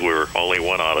chances were only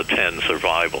 1 out of 10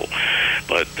 survival.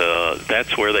 But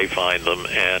that's where they find them,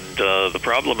 and the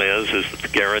problem is that the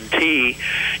guarantee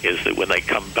is that when they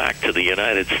come back to the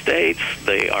United States,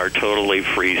 they are totally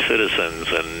free citizens,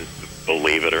 and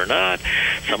believe it or not,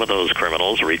 some of those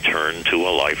criminals return to a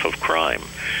life of crime.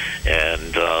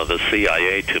 And the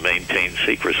CIA, to maintain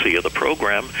secrecy of the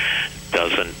program,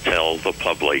 doesn't tell the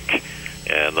public,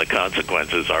 and the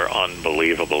consequences are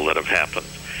unbelievable that have happened.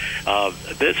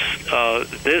 This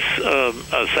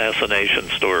assassination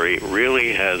story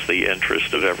really has the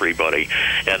interest of everybody,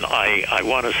 and I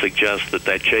want to suggest that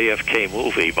JFK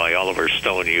movie by Oliver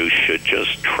Stone, you should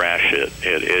just trash it.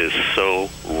 It is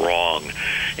so wrong,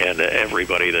 and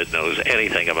everybody that knows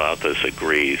anything about this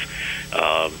agrees.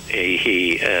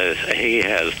 He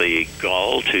has the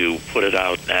gall to put it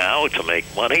out now to make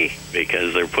money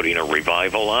because they're putting a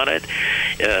revival on it.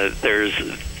 There's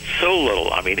so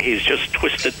little. I mean, he's just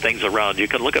twisted things around. You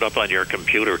can look it up on your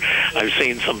computer. I've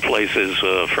seen some places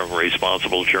from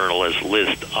responsible journalists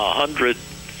list 100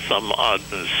 some odd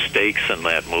mistakes in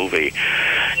that movie.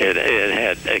 It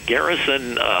had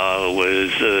Garrison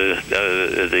was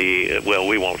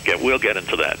we'll get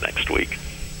into that next week.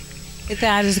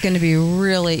 That is going to be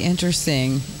really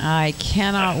interesting. I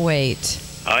cannot wait.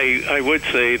 I would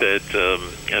say that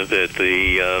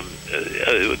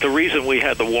the reason we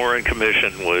had the Warren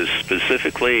Commission was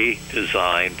specifically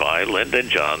designed by Lyndon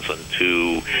Johnson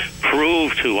to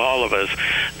prove to all of us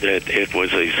that it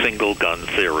was a single gun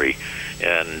theory.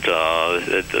 And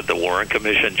the Warren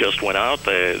Commission just went out.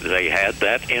 They had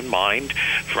that in mind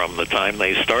from the time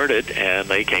they started, and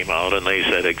they came out and they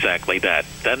said exactly that.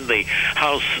 Then the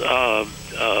House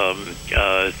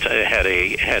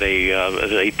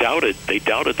they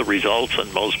doubted the results,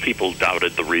 and most people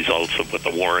doubted the results of what the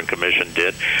Warren Commission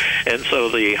did. And so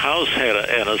the House had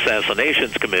an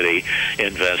assassinations committee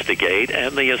investigate,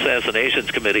 and the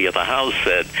assassinations committee of the House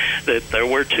said that there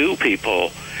were two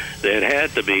people. It had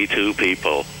to be two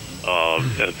people.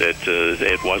 That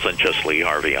it wasn't just Lee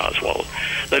Harvey Oswald.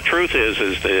 The truth is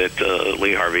that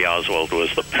Lee Harvey Oswald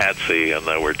was the patsy, and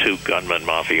there were two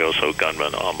mafioso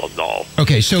gunmen on the knoll.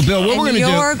 Okay, so Bill, what we're going to do...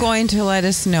 You're going to let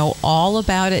us know all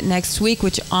about it next week,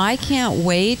 which I can't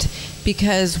wait,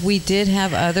 because we did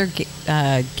have other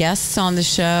guests on the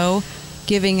show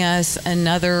giving us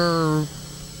another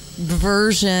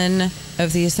version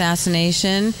of the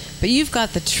assassination, but you've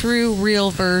got the true,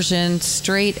 real version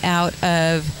straight out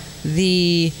of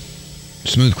the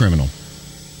Smooth Criminal.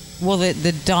 Well,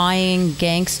 the dying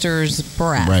gangster's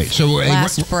breath. Right. So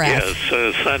last breath.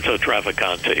 Yes, Santo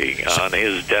Traficante on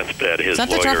his deathbed. His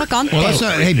Santo lawyer. Traficante. Well, let's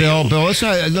not. Hey, Bill.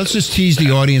 Let's just tease the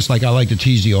audience like I like to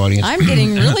tease the audience. I'm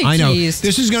getting really I know. teased.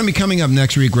 This is going to be coming up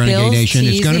next week, Renegade Bill's Nation.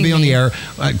 It's going to be on the air.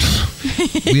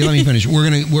 me. Let me finish.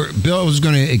 Bill is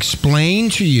going to explain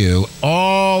to you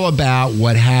all about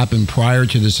what happened prior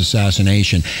to this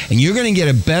assassination, and you're going to get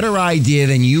a better idea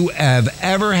than you have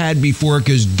ever had before.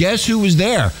 Because guess who was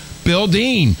there? Bill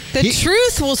Dean. The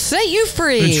truth will set you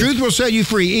free. The truth will set you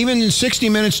free. Even in 60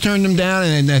 Minutes turned him down,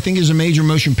 and I think there's a major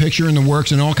motion picture in the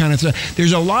works and all kind of stuff.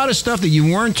 There's a lot of stuff that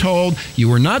you weren't told. You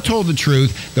were not told the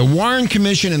truth. The Warren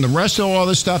Commission and the rest of all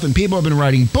this stuff, and people have been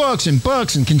writing books and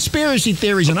conspiracy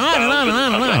theories and on and on and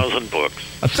on and on. 1,000 books.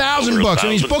 1,000 books. I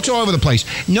mean, these books all over the place.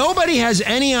 Nobody has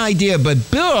any idea, but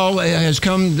Bill has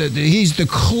come, he's the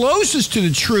closest to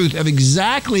the truth of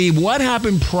exactly what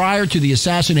happened prior to the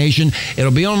assassination.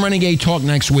 It'll be on Renegade Talk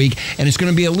next week, and it's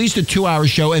going to be at least a 2-hour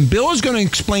show, and Bill is going to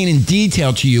explain in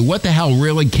detail to you what the hell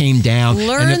really came down.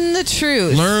 Learn the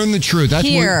truth. Learn the truth. That's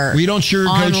here what we don't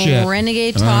sugarcoat shit. On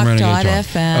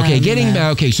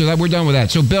RenegadeTalk.fm. Okay, so that we're done with that.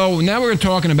 So, Bill, now we're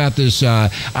talking about this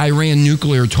Iran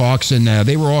nuclear talks, and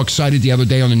they were all excited the other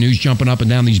day on the news, jumping up and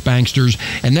down these banksters,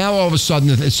 and now all of a sudden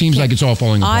it seems like it's all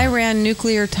falling apart. Iran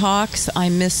nuclear talks. I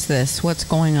miss this. What's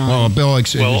going on? Well, Bill, I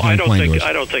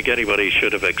don't think anybody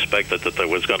should have expected that there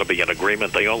was going to be an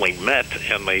agreement. They only met,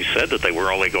 and they said that they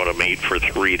were only going to meet for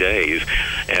 3 days.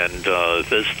 And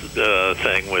this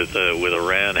thing with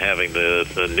Iran having the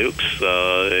nukes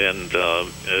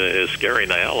and scaring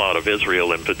the hell out of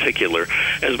Israel in particular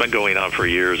has been going on for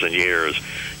years and years.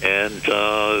 And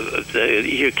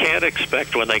you can't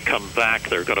expect when they come back,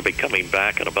 they're going to be coming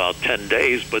back in about 10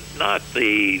 days, but not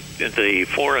the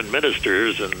foreign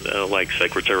ministers and like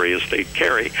Secretary of State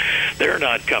Kerry. They're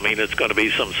not coming. It's going to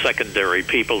be some secondary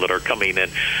people that are coming in,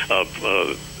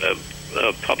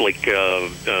 public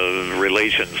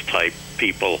relations type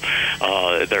people.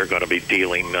 They're going to be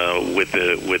dealing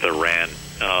with Iran.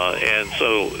 And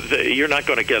so you're not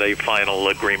going to get a final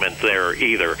agreement there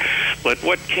either. But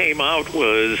what came out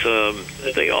was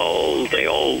they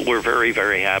all were very,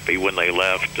 very happy when they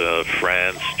left.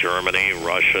 France, Germany,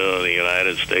 Russia, the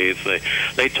United States.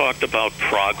 They talked about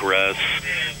progress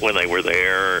when they were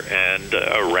there, and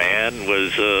Iran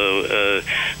was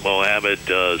Mohammed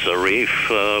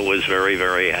Zarif was very,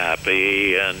 very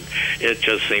happy, and it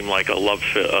just seemed like a love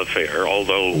affair,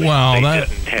 although they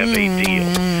didn't have a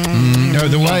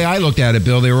deal. The way I looked at it,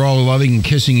 Bill, they were all loving and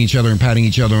kissing each other and patting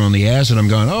each other on the ass, and I'm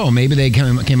going, oh, maybe they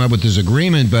came up with this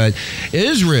agreement, but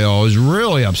Israel is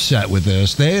really upset with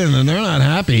this. They're not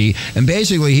happy, and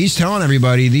basically he's telling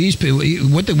everybody, these people,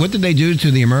 what did they do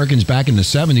to the Americans back in the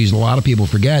 70s? A lot of people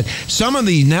forget. Some of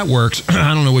the networks,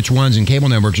 I don't know which ones, and cable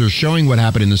networks are showing what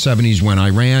happened in the 70s when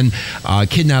Iran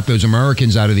kidnapped those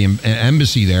Americans out of the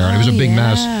embassy there, and it was a big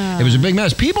mess. It was a big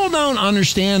mess. People don't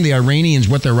understand the Iranians,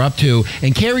 what they're up to,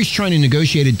 and Kerry's trying to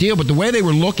negotiate a deal, but the way they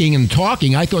were looking and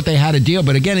talking, I thought they had a deal,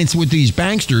 but again, it's with these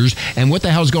banksters, and what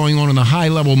the hell's going on in the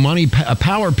high-level money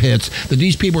power pits that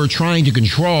these people are trying to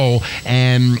control,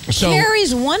 and so...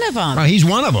 Kerry's one of them. He's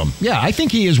one of them. Yeah, I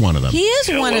think he is one of them. He is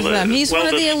one of them. He's one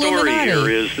of the Illuminati.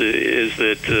 The story here is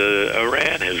that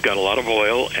Iran has got a lot of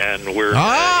oil, and we're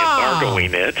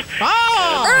embargoing it.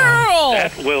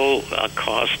 That will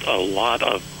cost a lot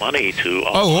of money to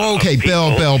okay,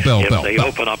 Bill. If they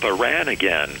open up Iran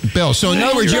again. Bill, so in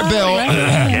other words, Bill...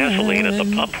 gasoline at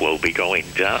the pump will be going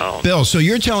down. Bill, so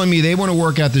you're telling me they want to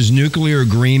work out this nuclear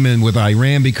agreement with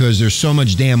Iran because there's so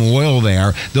much damn oil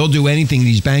there. They'll do anything,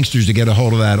 these banksters, to get a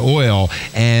hold of that oil,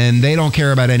 and they don't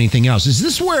care about anything else. Is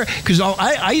this where... Because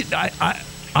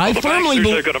I firmly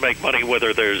believe they're going to make money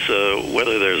whether there's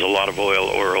a lot of oil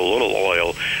or a little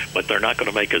oil, but they're not going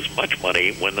to make as much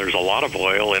money when there's a lot of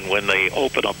oil. And when they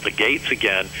open up the gates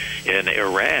again in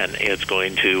Iran, it's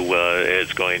going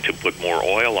to put more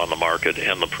oil on the market,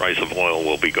 and the price of oil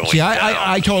will be going down.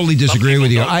 I totally disagree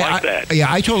with you.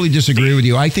 I totally disagree with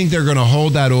you. I think they're going to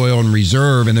hold that oil in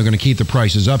reserve, and they're going to keep the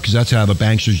prices up because that's how the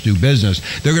banksters do business.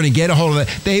 They're going to get a hold of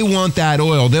it. They want that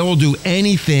oil. They will do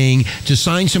anything to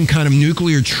sign some kind of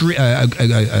nuclear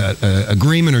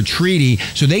agreement or treaty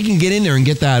so they can get in there and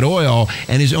get that oil,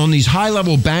 and is on these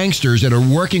high-level banksters that are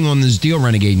working on this deal,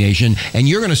 Renegade Nation, and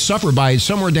you're going to suffer by it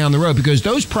somewhere down the road because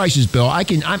those prices, Bill,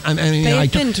 they've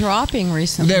been dropping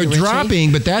recently. They're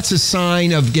dropping, but that's a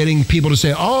sign of getting people to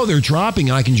say, oh, they're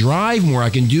dropping, I can drive more, I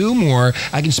can do more,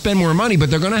 I can spend more money, but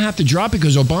they're going to have to drop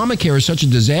because Obamacare is such a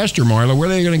disaster, Marla. Where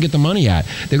are they going to get the money at?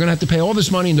 They're going to have to pay all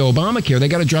this money into Obamacare. They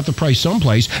got to drop the price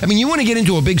someplace. I mean, you want to get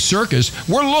into a big circus.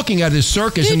 We're looking at this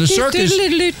circus, and the circus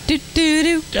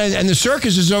and the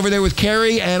circus is over there with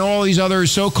Kerry and all these other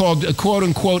so-called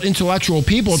quote-unquote intellectual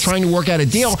people trying to work out a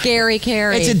deal. Scary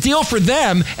Kerry. It's a deal for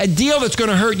them, a deal that's going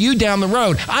to hurt you down the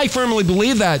road. I firmly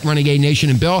believe that, Renegade Nation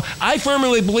and Bill. I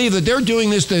firmly believe that they're doing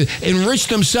this to enrich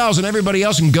themselves and everybody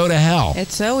else and go to hell.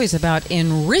 It's always about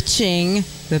enriching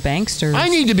the banksters. I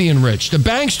need to be enriched. The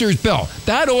banksters, Bill,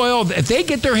 that oil, if they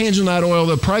get their hands on that oil,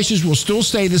 the prices will still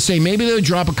stay the same. Maybe they'll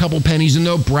drop a couple pennies and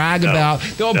they'll brag about,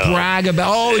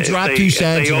 it dropped 2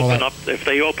 cents and all that. If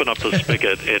they open up the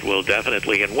spigot, it will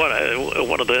definitely. And one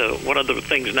of the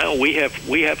things now, we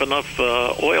have enough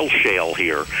oil shale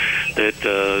here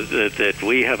that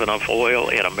we have enough oil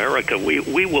in America.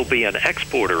 We will be an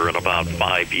exporter in about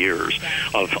 5 years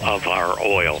of our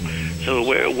oil. So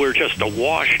we're just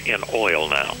awash in oil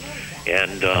now.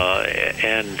 And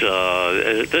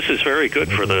this is very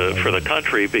good for the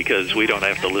country because we don't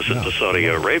have to listen to Saudi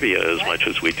Arabia as much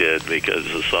as we did because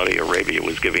Saudi Arabia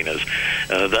was giving us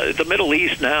the Middle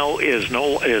East now is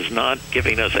not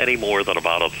giving us any more than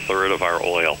about a third of our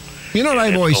oil. You know what I've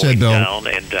And always said, going Bill? Down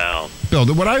and down. Bill,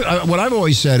 what I've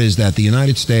always said is that the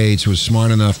United States was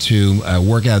smart enough to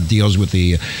work out deals with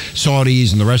the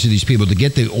Saudis and the rest of these people to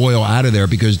get the oil out of there,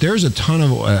 because there's a ton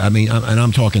of, and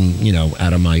I'm talking,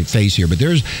 out of my face here, but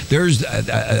there's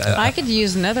I could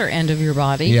use another end of your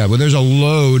body. yeah, well, there's a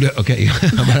load. Okay,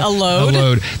 A load? A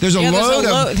load. There's a Yeah, load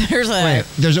of.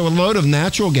 There's a load of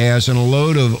natural gas and a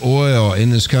load of oil in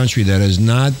this country that has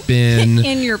not been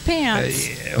in your pants.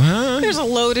 huh? There's a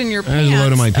load in your pants. There's a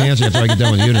load in my pants after I get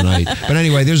done with you tonight. But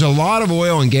anyway, there's a lot of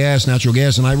oil and gas, natural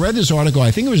gas, and I read this article, I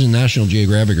think it was in National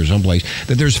Geographic or someplace,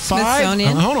 that there's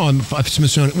Smithsonian?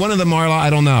 Smithsonian, one of them, Marla,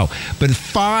 I don't know, but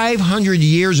 500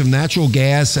 years of natural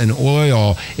gas and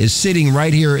oil is sitting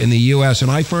right here in the U.S.,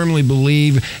 and I firmly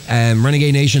believe,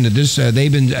 Renegade Nation, that this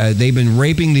they've been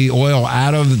raping the oil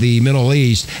out of the Middle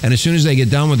East, and as soon as they get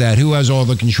done with that, who has all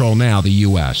the control now? The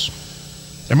U.S.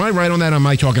 Am I right on that, or am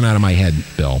I talking out of my head,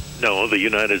 Bill? No, the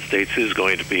United States is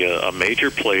going to be a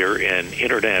major player in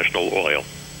international oil.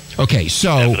 Okay,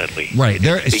 so Definitely. right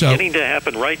there, It's beginning to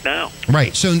happen right now.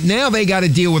 Right. So now they got to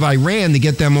deal with Iran to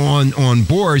get them on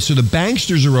board. So the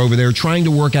banksters are over there trying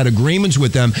to work out agreements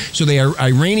with them so the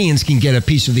Iranians can get a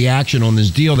piece of the action on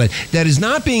this deal that is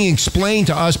not being explained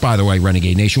to us, by the way,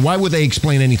 Renegade Nation. Why would they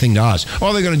explain anything to us?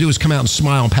 All they're going to do is come out and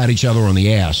smile and pat each other on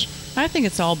the ass. I think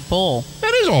it's all bull.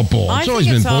 That is all bull. It's always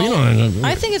been bull.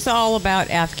 I think it's all about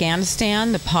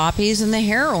Afghanistan, the poppies, and the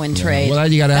heroin trade. Well,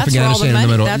 you got Afghanistan in the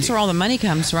middle. That's where all the money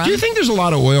comes from. Do you think there's a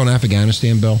lot of oil in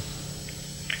Afghanistan, Bill?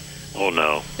 Oh,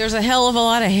 no. There's a hell of a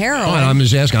lot of heroin. Oh, I'm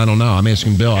just asking. I don't know. I'm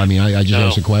asking Bill. I mean, I just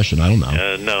asked a question. I don't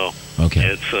know. No. Okay.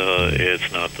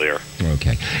 It's not there.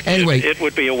 Okay. Anyway. It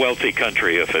would be a wealthy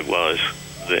country if it was.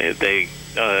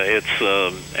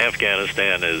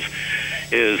 Afghanistan was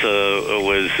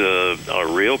a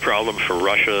real problem for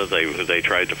Russia. They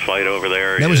tried to fight over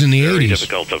there. That was in the 80s. It's very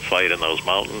difficult to fight in those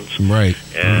mountains. Right.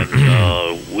 And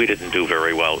we didn't do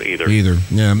very well either.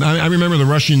 Yeah. I remember the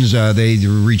Russians, they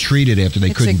retreated after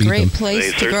they couldn't beat them. It's a great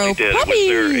place They to grow certainly did.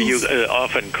 puppies. You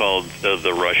often called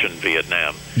the Russian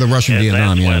Vietnam. The Russian and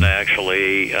Vietnam, that's yeah. when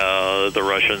actually the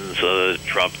Russians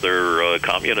dropped their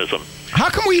communism. How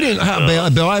come we didn't,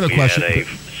 Bill, I have a question. We had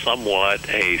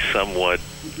a somewhat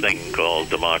thing called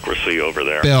democracy over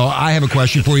there. Bill, I have a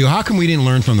question for you. How come we didn't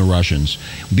learn from the Russians?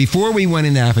 Before we went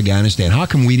into Afghanistan, how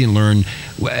come we didn't learn?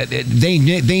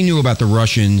 They knew about the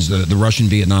Russians, the Russian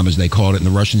Vietnam, as they called it, and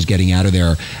the Russians getting out of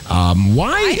there.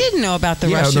 Why? I didn't know about the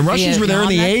Russian the Russians were there in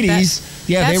the 80s.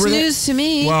 That's they were news to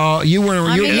me. Well, you weren't.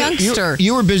 I'm a youngster.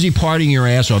 You were busy partying your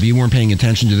ass off. You weren't paying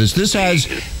attention to this. This has.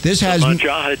 The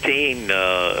Mujahideen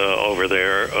over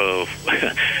there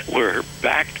were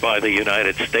backed by the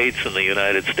United States, and the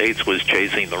United States was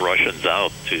chasing the Russians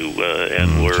out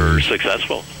and were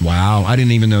successful. Wow, I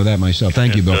didn't even know that myself.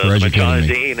 Thank you, Bill, for educating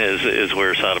me. Mujahideen is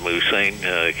where Saddam Hussein,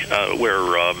 where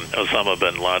Osama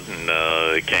bin Laden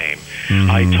came.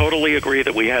 Mm-hmm. I totally agree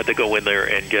that we had to go in there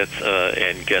and get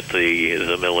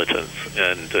the militants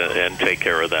and take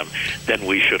care of them. Then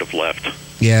we should have left.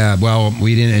 Yeah, well,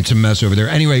 we didn't. It's a mess over there.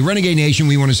 Anyway, Renegade Nation,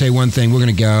 we want to say one thing. We're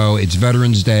going to go. It's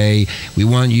Veterans Day. We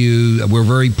want you. We're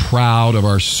very proud of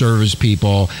our service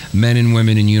people, men and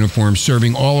women in uniform,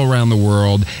 serving all around the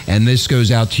world. And this goes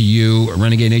out to you,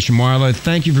 Renegade Nation. Marla,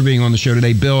 thank you for being on the show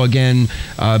today. Bill, again,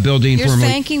 Bill Dean. You're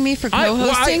thanking me for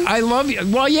co-hosting? I love you.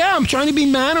 Well, yeah, I'm trying to be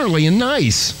mannerly and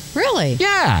nice. Really?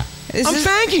 Yeah. I'm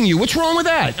thanking you. What's wrong with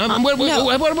that?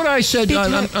 What I said?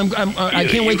 I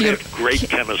can't wait to get great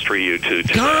chemistry. You two.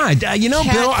 Today. God,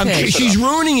 Bill, she's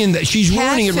ruining it. She's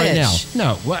ruining it right now.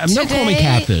 No, don't call me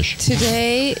catfish.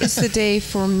 Today is the day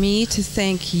for me to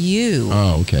thank you.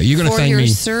 Oh, okay. You're going to thank me.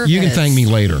 Service. You can thank me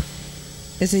later.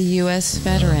 As a U.S.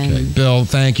 veteran. Okay. Bill,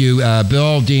 thank you.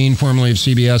 Bill Dean, formerly of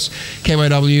CBS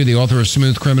KYW, the author of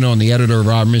Smooth Criminal and the editor of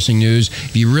Our Missing News.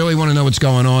 If you really want to know what's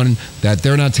going on that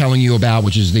they're not telling you about,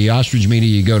 which is the ostrich media,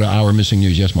 you go to Our Missing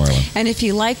News. Yes, Marla? And if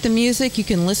you like the music, you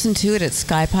can listen to it at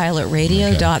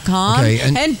skypilotradio.com. Okay.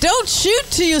 And don't shoot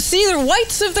till you see the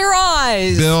whites of their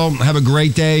eyes. Bill, have a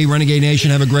great day. Renegade Nation,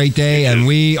 have a great day. And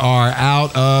we are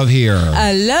out of here.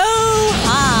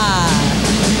 Aloha.